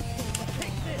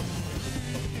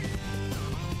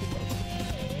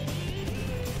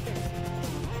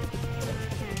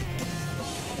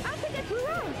 I think it's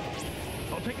wrong.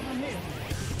 I'll take it from here.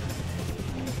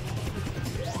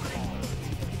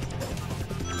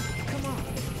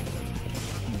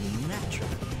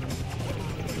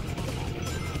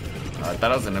 I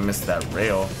thought I was gonna miss that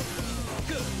rail.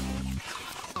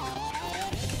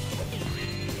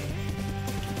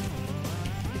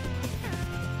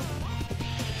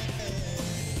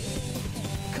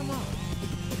 Come on.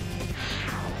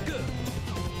 Good.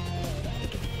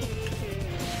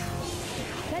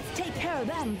 Let's take care of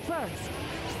them first.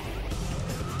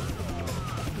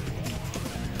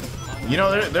 You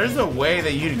know, there's a way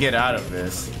that you'd get out of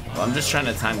this. I'm just trying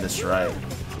to time this right.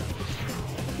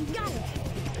 You got it.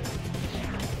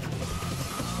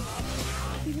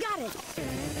 You got it.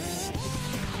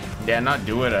 Yeah, not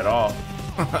do it at all.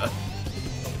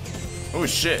 Oh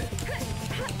shit.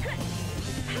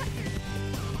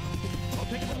 I'll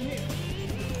take it from here.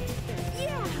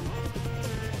 Yeah.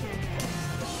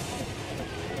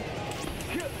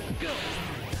 Go.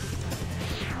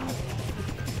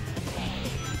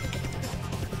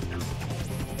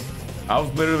 I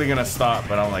was literally gonna stop,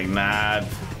 but I'm like, nah.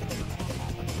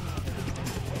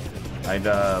 I'd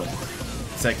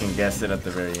second guess it at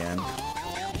the very end.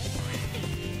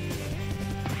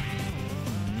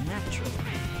 Natural.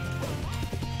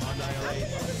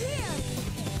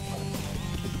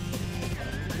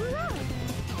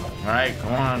 Alright,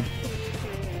 come on.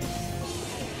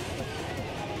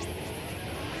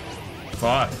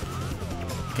 Fuck.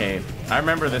 Okay, I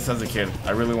remember this as a kid.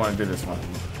 I really want to do this one.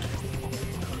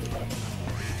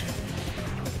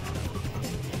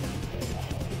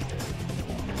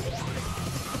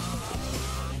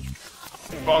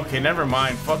 Okay, never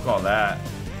mind. Fuck all that.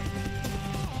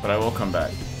 But I will come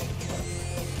back.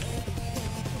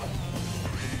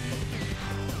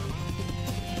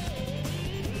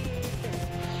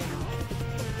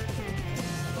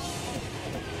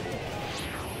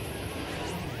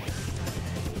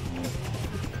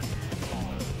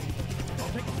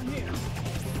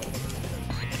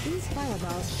 These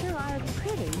fireballs sure are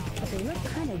pretty, but they look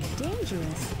kind of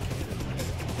dangerous.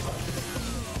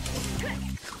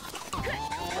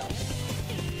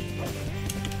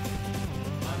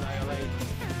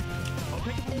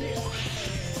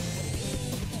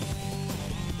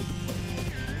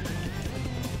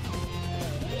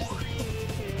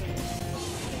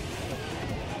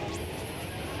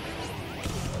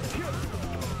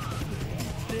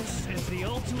 This is the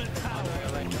ultimate power.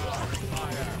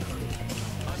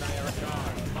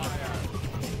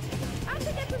 I'll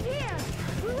take it from here.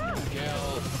 Hurrah!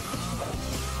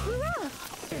 Hurrah!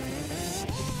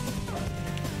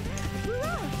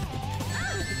 Hurrah!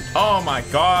 Oh my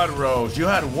god, Rose. You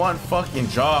had one fucking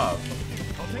job.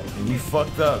 And you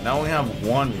fucked up. Now we have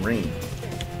one ring.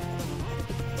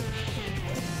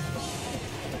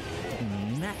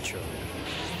 Natural.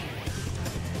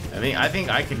 I think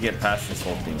I could get past this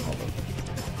whole thing. Hold on.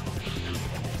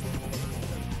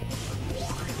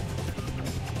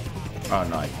 Oh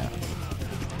no, I can't.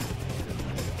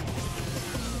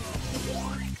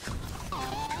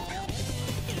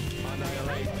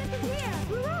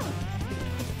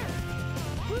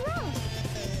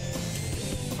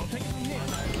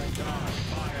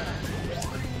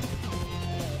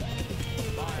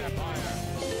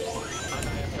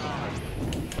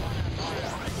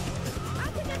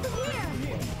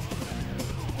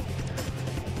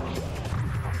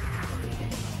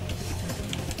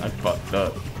 I fucked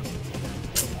up.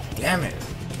 Damn it.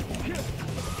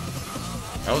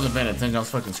 I wasn't paying attention. I was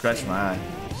fucking scratching my eye.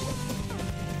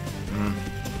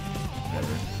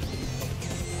 Whatever.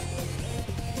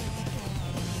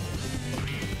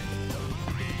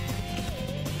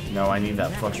 No, I need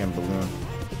that fucking balloon.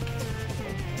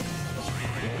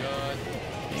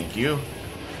 Thank you.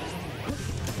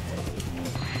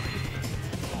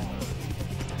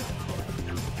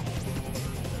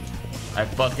 I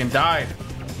fucking died.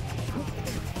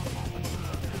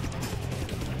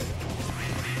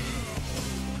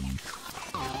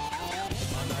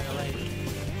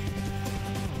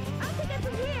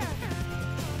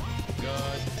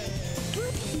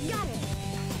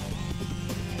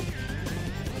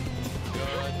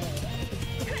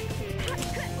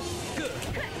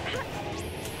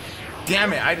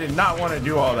 Damn it, I did not want to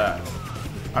do all that.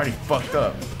 I already fucked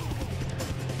up.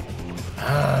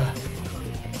 Come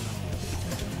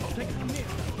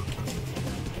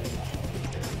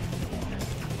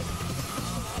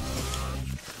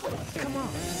on.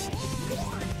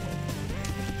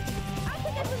 I'll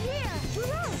take it from here.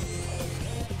 Hurrah!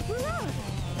 Hurrah!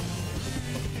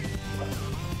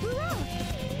 Hurrah!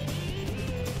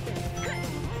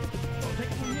 I'll take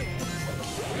it from here.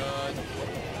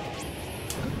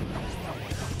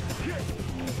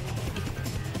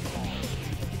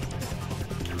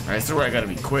 Alright, this is where I gotta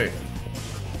be quick.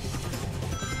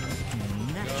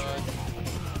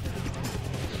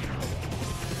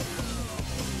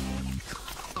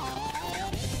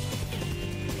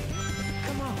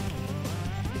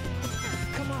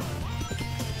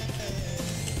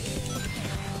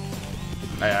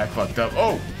 fucked up.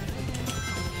 Oh!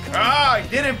 Ah, I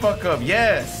didn't fuck up.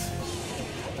 Yes.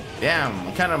 Damn,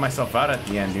 I counted myself out at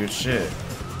the end, dude. Shit.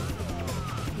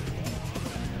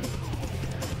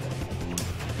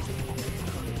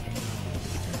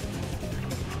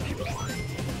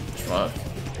 Fuck.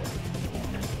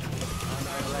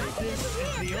 This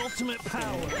is the ultimate power.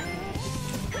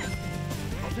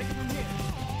 I'll take it from here.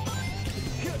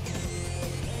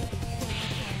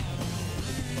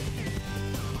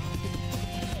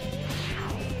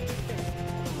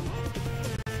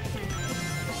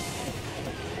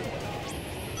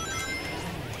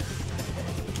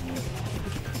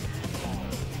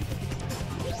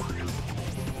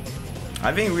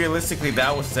 I think realistically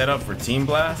that was set up for Team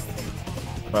Blast,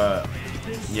 but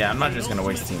yeah, I'm not just gonna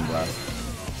waste Team Blast.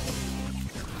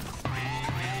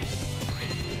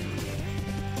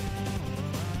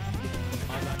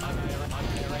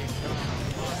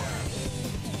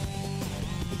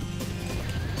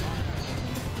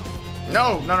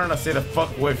 No, stay the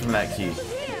fuck away from that key.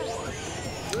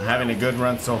 I'm having a good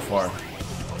run so far.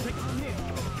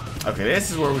 Okay, this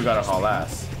is where we gotta haul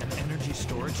ass. An energy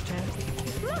storage tank?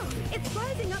 Look, it's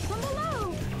rising up from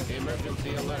below.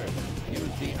 Emergency alert.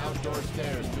 Use the outdoor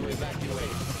stairs to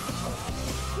evacuate.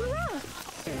 Hurrah!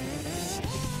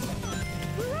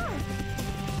 Hurrah!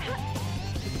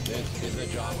 This is a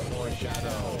job for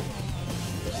Shadow.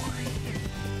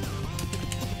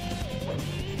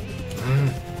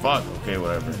 Fuck, okay,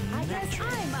 whatever. I guess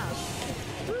I'm up.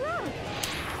 Hurrah!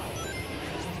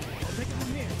 I'll take it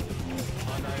from here.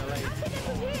 Annihilate. I'll take it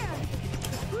from here.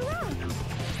 Hurrah!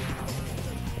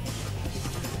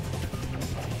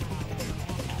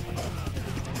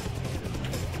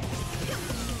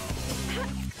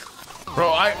 Bro,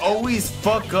 I always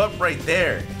fuck up right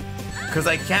there. Cause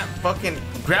I can't fucking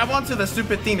grab onto the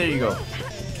stupid thing. There you go.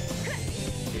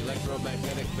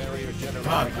 Electromagnetic barrier generator.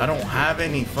 Fuck, I don't have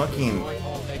any fucking. Destroy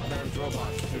all Eggman's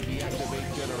robots to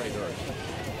deactivate generators.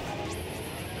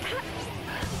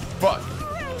 Fuck.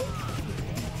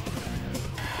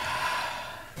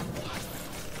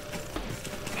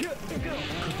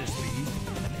 Could this be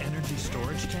an energy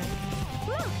storage tank?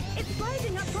 Look, it's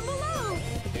rising up from below.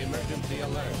 Emergency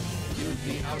alert. Use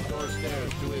the outdoor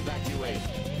stairs to evacuate.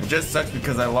 It just sucks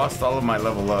because I lost all of my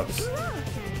level ups. Hurrah!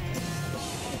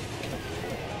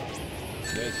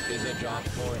 This is a job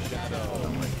for Shadow. Oh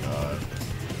my god.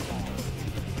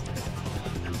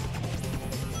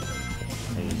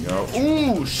 There you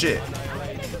go. Ooh, shit. I'll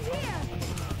take it from here.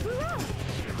 Hurrah!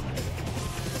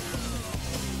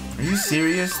 Are you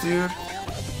serious, dude?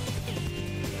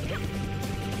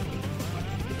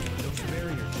 Those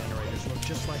barrier generators look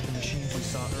just like the machines we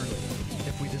saw earlier.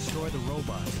 If we destroy the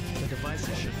robots, the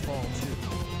devices should fall too.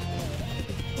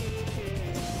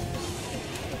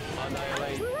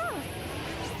 Annihilate. Hurrah!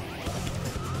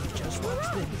 Just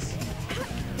watch this.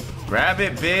 Grab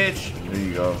it, bitch. There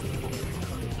you go.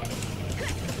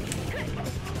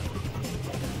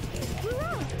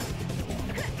 Hurrah!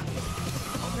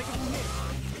 I'll take it from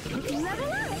here.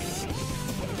 Level up!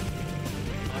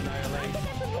 Annihilate. Take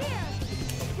it from here.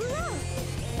 Hurrah!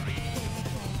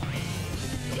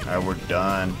 Alright, we're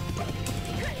done.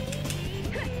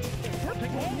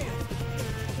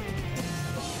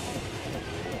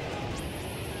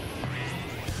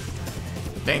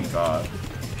 Thank God.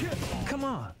 Come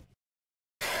on.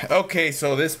 Okay,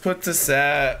 so this puts us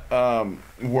at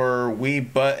where we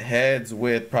butt heads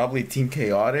with probably Team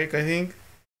Chaotic, I think.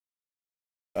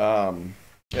 And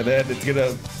then it's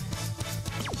gonna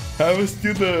have us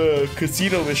do the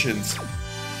casino missions,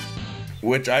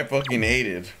 which I fucking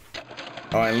hated.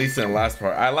 Oh, at least in the last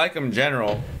part. I like them in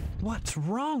general. What's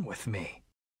wrong with me?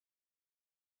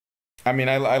 I mean,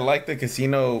 I like the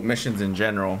casino missions in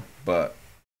general, but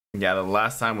yeah, the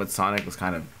last time with Sonic was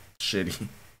kind of shitty.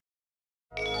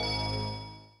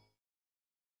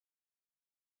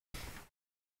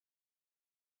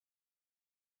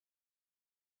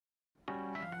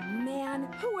 Man,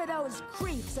 who are those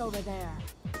creeps over there?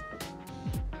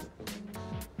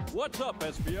 What's up,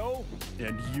 SBO?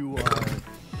 And you are...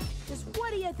 Just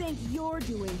what do you think you're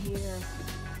doing here?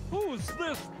 Who's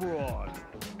this broad?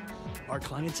 our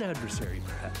client's adversary,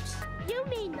 perhaps. You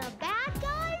mean the bad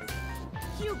guys?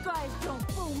 You guys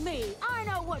don't fool me. I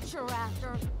know what you're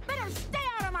after. Better stay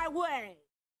out of my way.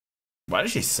 Why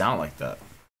does she sound like that?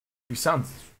 She sounds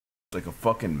like a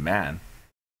fucking man.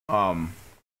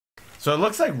 So it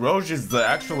looks like Roche is the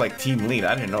actual like team lead.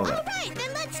 I didn't know that. Alright,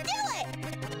 then let's do it.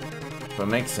 But it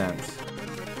makes sense.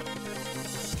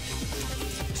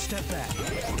 Step back.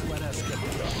 Let us get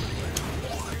the job.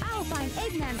 I'll find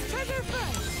Eggman's treasure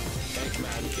first.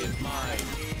 Eggman is mine.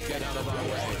 Get out of our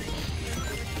way.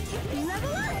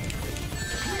 Level up.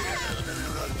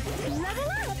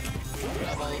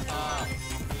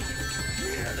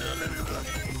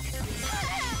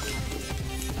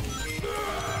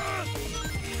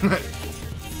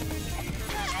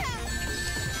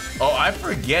 Oh, I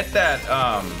forget that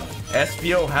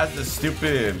SBO has the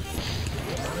stupid. There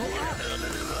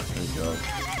we go.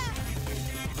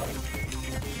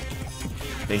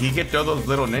 That he could throw those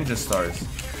little ninja stars.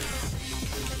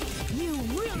 You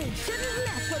really shouldn't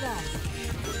mess with us.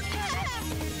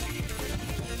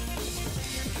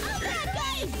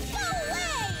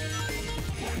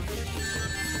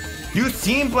 You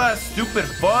team blast, stupid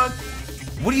fuck!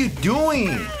 What are you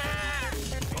doing?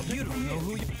 You don't know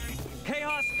who you...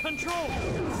 Chaos control!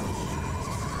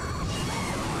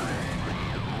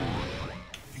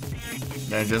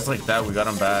 And just like that, we got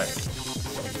him back.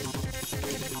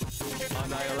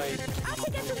 Annihilate. I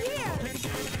think it's here.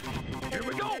 Here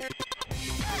we go!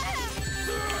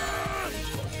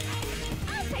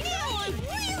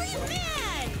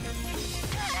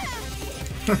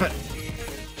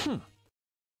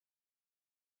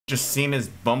 Just seen his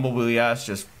bumblebee ass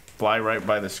just fly right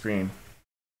by the screen.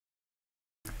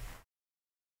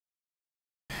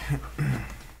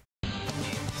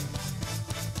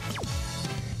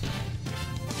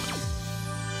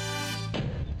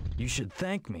 You should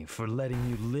thank me for letting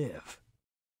you live.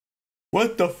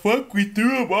 What the fuck? We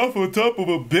threw him off on top of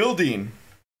a building.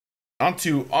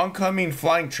 Onto oncoming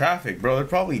flying traffic, bro. They're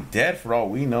probably dead for all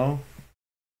we know.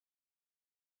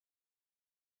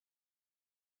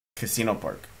 Casino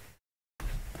Park.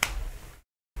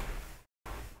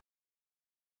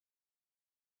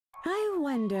 I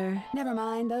wonder. Never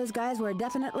mind, those guys were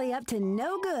definitely up to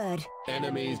no good.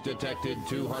 Enemies detected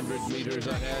 200 meters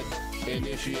ahead.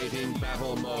 Initiating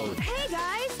battle mode. Hey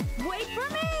guys, wait for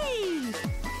me!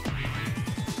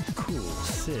 Cool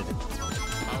city.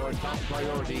 Our top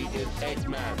priority is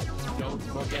Eggman. Don't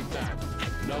forget that.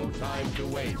 No time to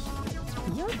waste.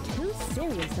 You're too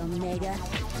serious, Omega.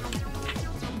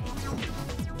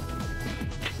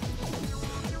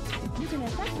 You can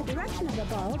affect the direction of the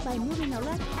ball by moving the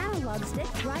left analog stick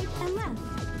right and left.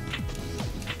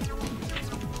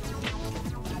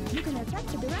 You can affect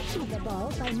the direction of the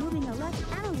ball by moving the left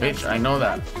analog stick. Bitch, I know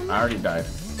that. right and I already died.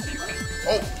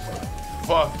 Oh!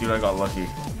 Fuck, dude, I got lucky.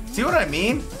 See what I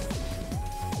mean?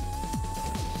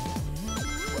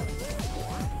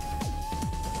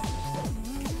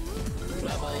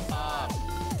 Level up.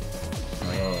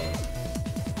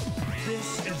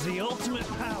 This is the ultimate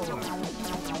power.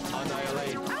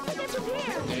 Annihilate. I'll take it from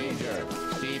here. Danger.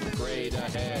 Steep grade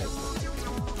ahead.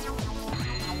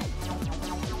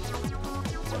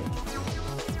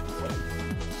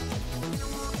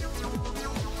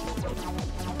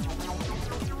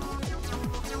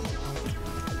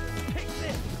 Take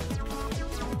this.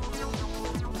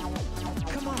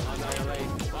 Come on. Annihilate.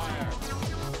 Fire.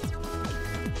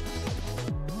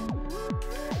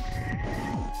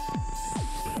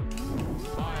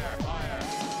 Fire. Fire.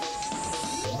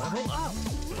 Level up.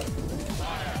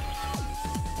 Fire.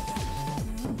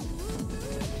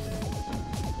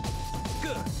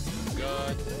 Good.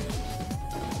 Good.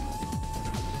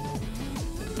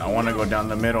 I want to go down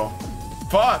the middle.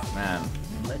 Fuck, man.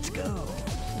 Let's go.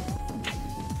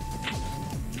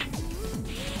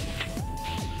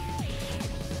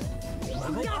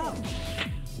 Level up.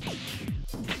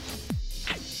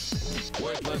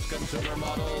 Worthless consumer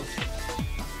models.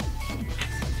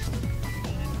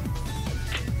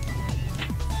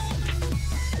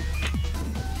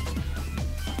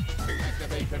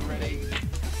 Activation ready.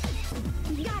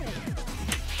 You got it.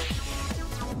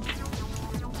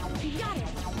 You got it.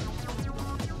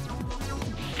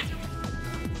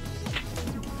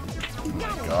 You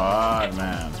got it. God,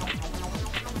 man.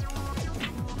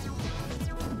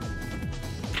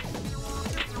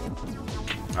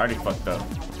 I already fucked up.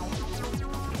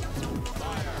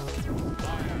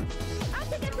 I'll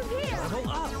take it from here. Level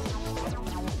up.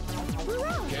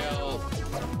 Hurrah! Kill.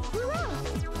 Hurrah!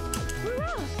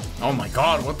 Hurrah! Oh my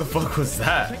god, what the fuck was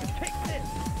that? Take this.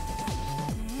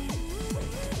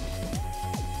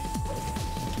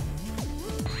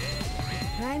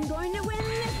 I'm going to win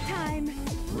this time.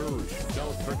 Rouge,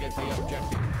 don't forget the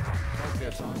objective.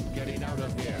 Focus on getting out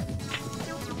of here.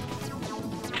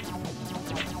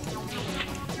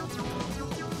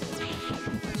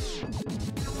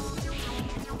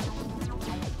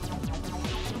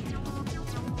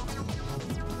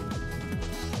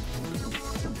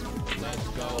 Let's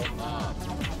go up.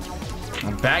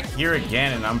 I'm back here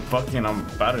again and I'm about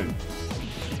to.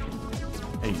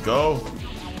 There you go.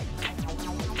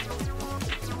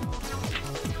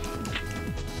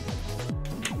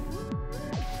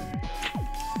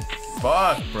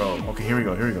 Fuck, bro. Okay, here we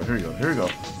go.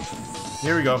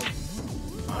 Here we go.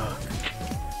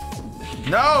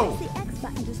 No! The X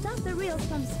button to stop the reels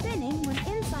from spinning when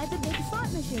inside the big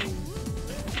slot machine.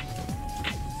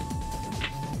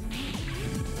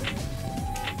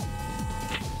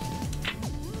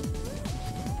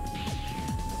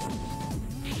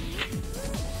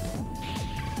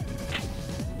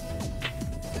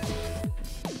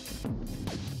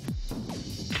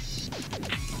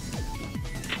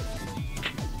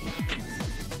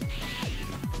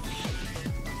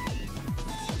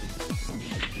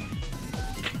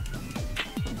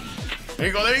 There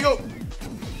you go, there you go.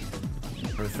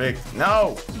 Perfect.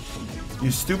 No! You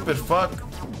stupid fuck.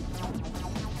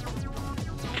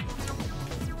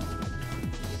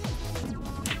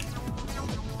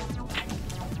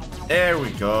 There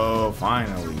we go,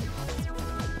 finally.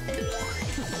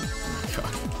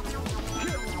 God.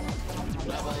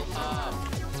 Level up.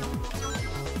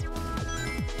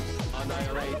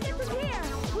 Annihilate.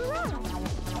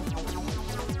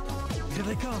 Here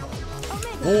they come.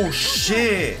 Oh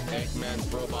shit!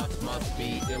 Eggman robots must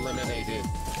be eliminated.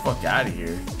 Fuck out of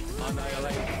here.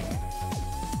 Annihilate.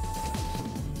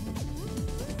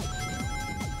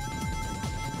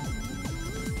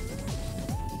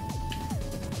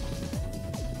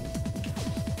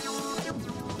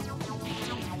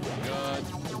 Good.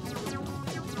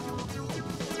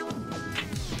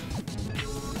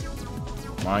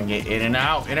 Come on, get in and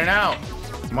out, in and out.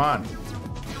 Come on.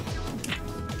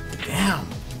 Damn.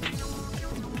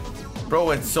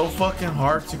 Bro, it's so fucking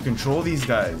hard to control these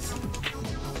guys.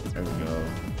 There we go.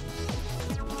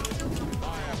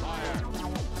 Fire, fire.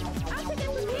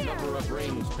 The number of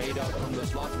rings paid out from the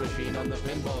slot machine on the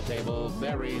pinball table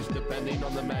varies depending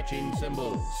on the matching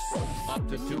symbols. Up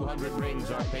to 200 rings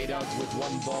are paid out with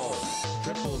one ball.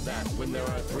 Triple that when there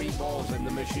are 3 balls in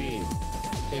the machine.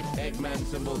 If Eggman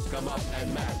symbols come up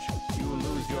and match, you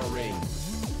lose your rings.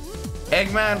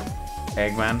 Eggman.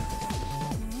 Eggman.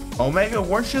 Omega,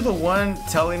 weren't you the one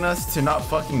telling us to not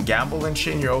fucking gamble and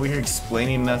shit, and you're over here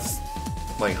explaining us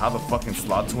like how the fucking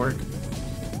slots work?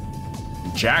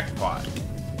 Jackpot.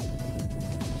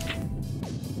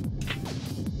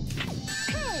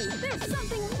 Hey, there's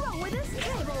something wrong with this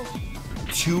table.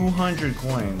 200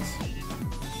 coins.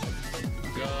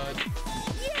 Good.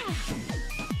 Yeah.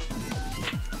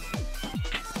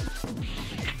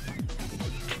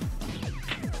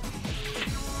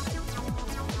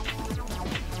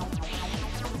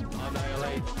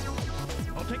 Annihilate.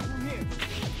 I'll take it from here.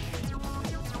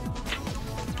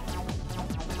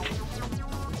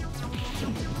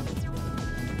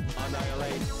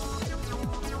 Annihilate.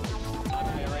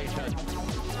 Annihilation.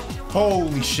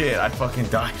 Holy shit, I fucking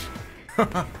died.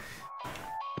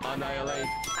 Annihilate.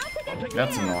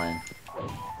 That's annoying.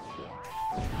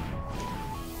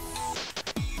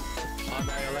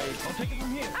 Annihilate. I'll take it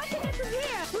from here. I'll take it from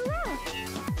here. Hurrah!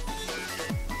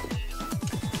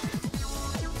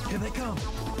 Here they come.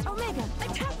 Omega,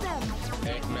 attack them.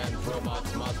 Eggman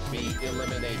robots must be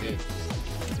eliminated.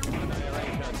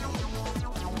 Annihilation.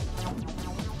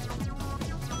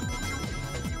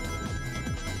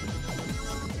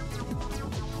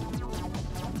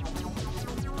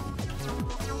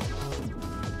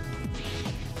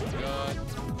 Good.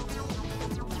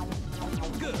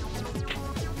 Good.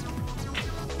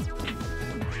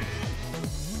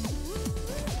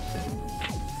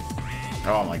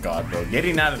 Oh my god, bro.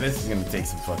 Getting out of this is gonna take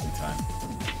some fucking time.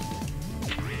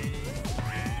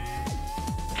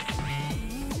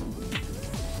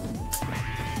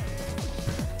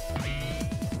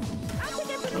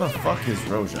 Where the fuck is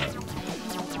Roja?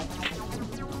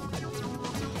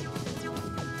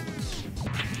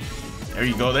 There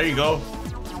you go, there you go.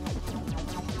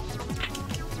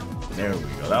 There we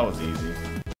go, that was easy.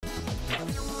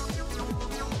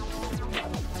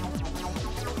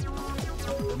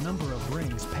 The number of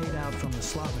rings paid out from the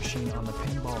slot machine on the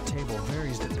pinball table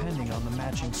varies depending on the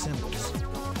matching symbols.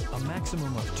 A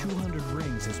maximum of 200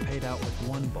 rings is paid out with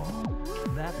one ball.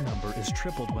 That number is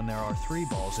tripled when there are 3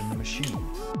 balls in the machine.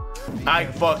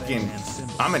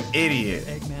 I'm an idiot.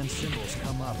 If Eggman symbols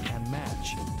come up and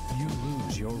match, you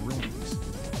lose your rings.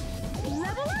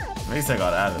 Level up. At least I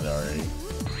got out of there already.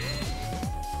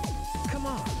 Come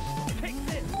on, take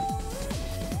this.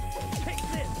 Take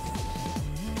this.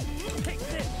 Take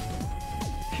this.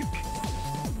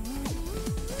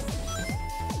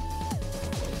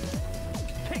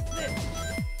 Take this.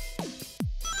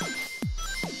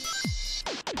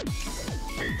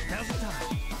 Now's the time.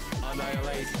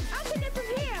 Annihilate. I'll take it from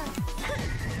here.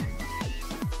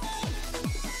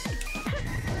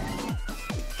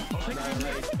 I'll take it from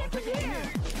here. I'll take it from here.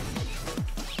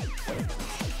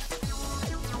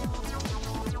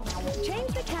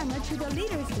 Change the camera to the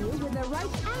leader's view with the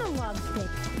right analog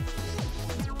stick.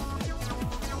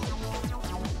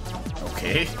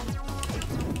 Okay.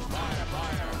 Fire,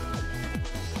 fire.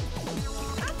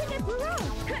 I'll take it for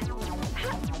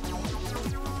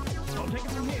I'll take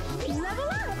it from here. Level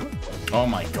up! Oh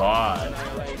my god.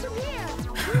 Take it from here!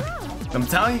 Hurrah! I'm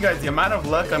telling you guys, the amount of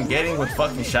luck I'm getting with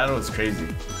fucking Shadow is crazy.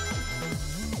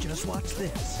 Just watch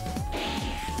this.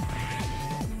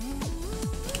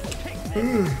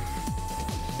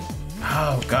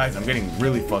 Oh, guys, I'm getting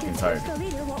really fucking tired. The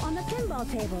leader while on the pinball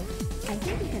table. I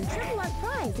think we can triple our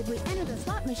prize if we enter the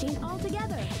slot machine all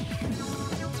together.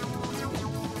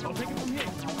 I'll take it from here.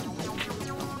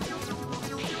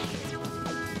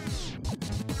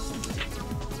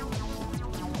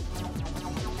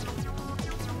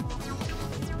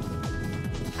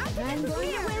 I'm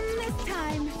going to win this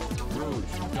time.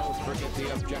 Rouge, don't forget the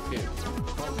objective.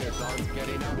 Focus on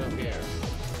getting out of here.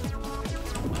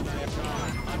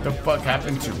 What the fuck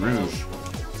happened to Rouge?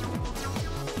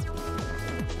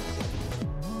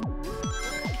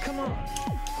 Come on.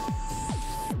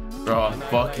 Bro, I'm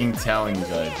fucking telling you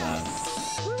guys, man.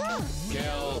 Hurrah!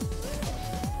 Kill.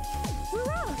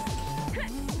 Hurrah!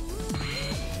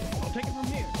 I'll take it from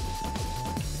here.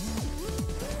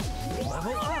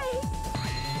 Level up.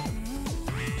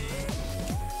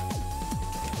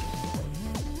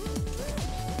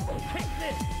 Take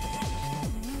this.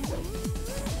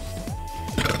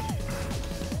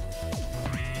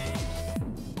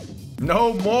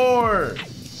 No more!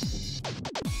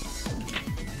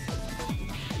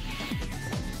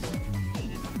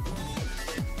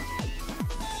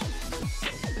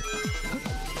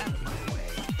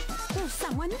 There's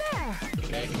someone there.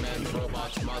 Eggman's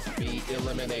robots must be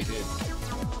eliminated.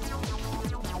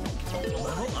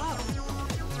 Level up.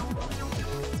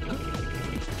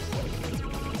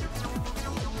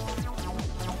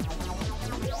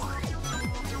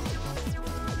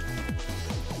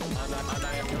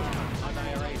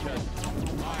 Annihilation.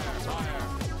 Fire, fire.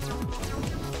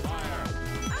 Fire.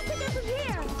 I'll take it from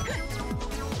here.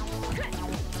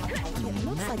 It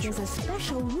looks like there's a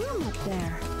special room up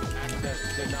there. Access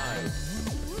denied.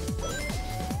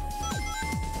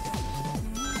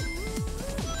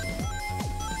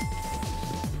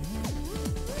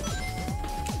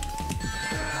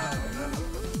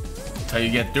 That's how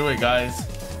you get through it, guys.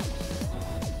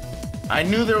 I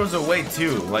knew there was a way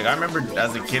too. Like, I remember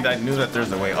as a kid, I knew that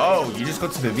there's a way. Oh, you just go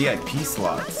to the VIP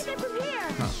slots. Take it from here.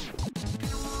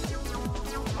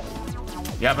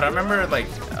 Yeah, but I remember, like,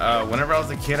 whenever I was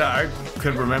a kid, I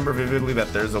could remember vividly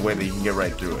that there's a way that you can get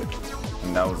right through it.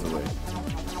 And that was the way.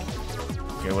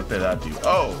 Okay, what did that do?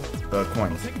 Oh, the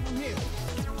coins. Take it from here.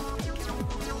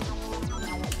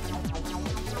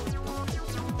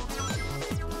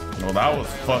 No, that was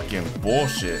fucking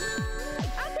bullshit.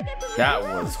 That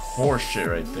was horseshit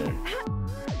right there.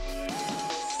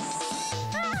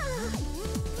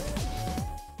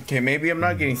 Okay, maybe I'm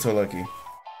not getting so lucky.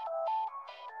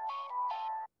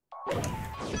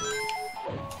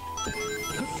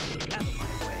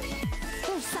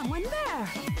 There's someone there.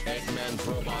 Eggman's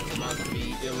robots must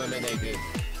be eliminated.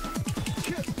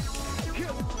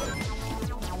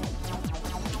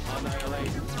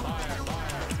 Annihilate. Fire,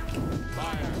 fire.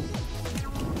 Fire.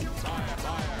 Fire,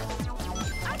 fire.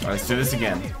 Let's do this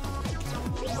again.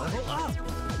 Level up.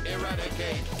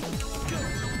 Eradicate.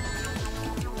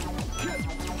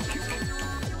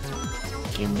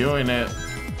 Keep doing it.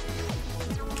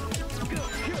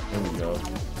 There we go.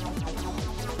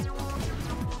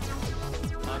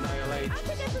 Annihilate. I'll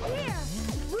take it from here.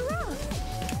 Hurrah!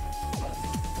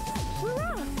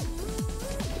 Hurrah!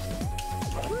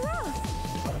 Hurrah!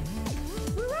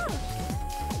 Hurrah!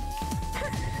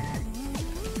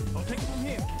 I'll take it from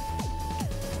here.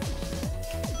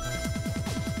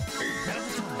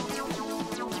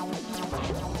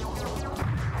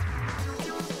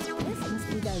 This must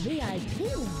be the VIP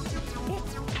room.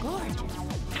 It's gorgeous.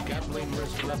 Gambling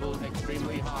risk level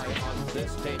extremely high on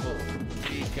this table.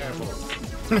 Be careful.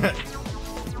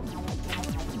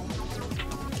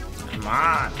 Come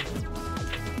on.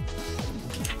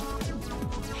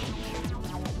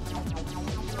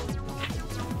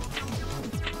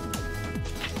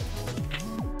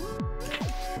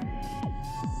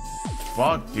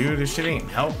 Fuck, dude, this shit ain't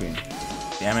helping.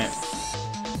 Damn it.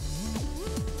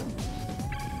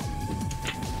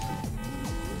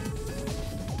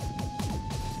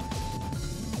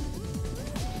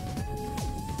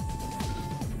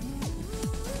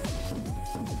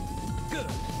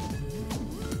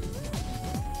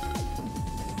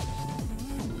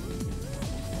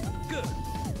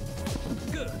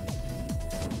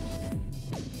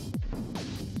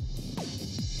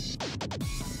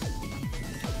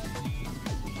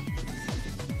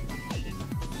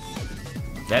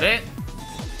 That it?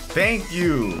 Thank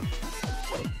you.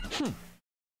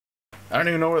 I don't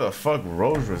even know where the fuck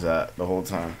Rose was at the whole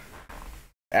time.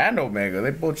 And Omega,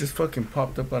 they both just fucking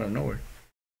popped up out of nowhere.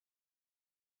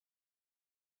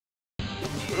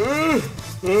 Okay.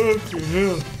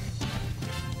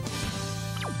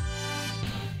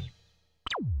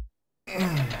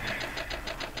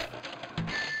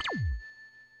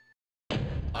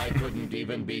 I couldn't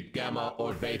even beat Gamma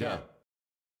or Beta.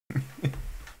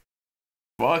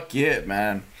 Fuck it,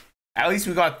 man. At least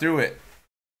we got through it.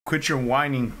 Quit your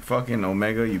whining, fucking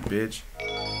Omega, you bitch.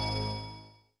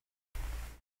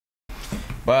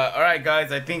 But alright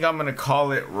guys, I think I'm gonna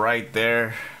call it right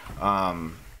there.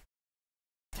 I'm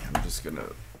just gonna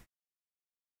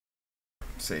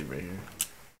save right here.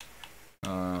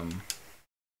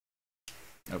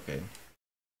 Okay.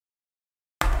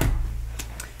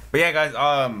 But yeah guys,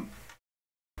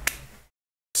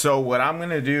 so what I'm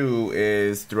gonna do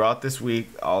is throughout this week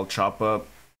I'll chop up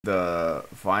the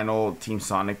final Team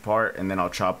Sonic part, and then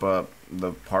I'll chop up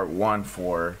the part 1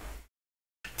 for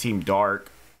Team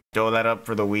Dark. Throw that up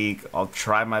for the week. I'll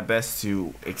try my best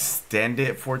to extend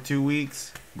it for 2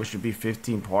 weeks, which would be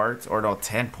 15 parts, or no,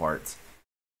 10 parts.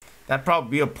 That'd probably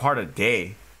be a part a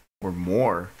day or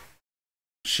more.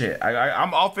 Shit,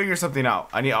 I'll figure something out.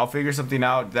 I'll figure something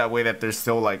out that way that there's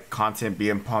still like content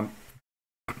being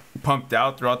pumped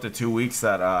out throughout the 2 weeks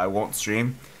that I won't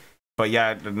stream. But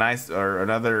yeah,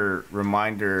 another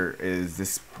reminder is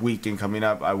this weekend coming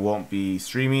up, I won't be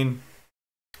streaming.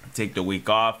 Take the week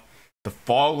off. The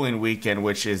following weekend,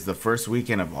 which is the first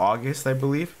weekend of August, I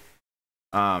believe.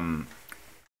 Yeah,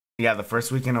 the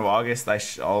first weekend of August,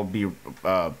 I'll be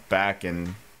back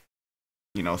and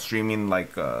streaming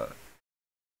like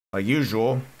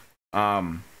usual.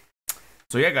 So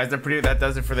yeah, guys, that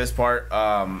does it for this part.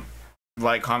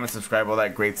 Like, comment, subscribe, all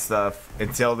that great stuff.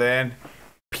 Until then,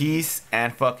 peace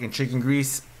and fucking chicken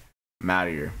grease. I'm out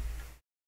of here.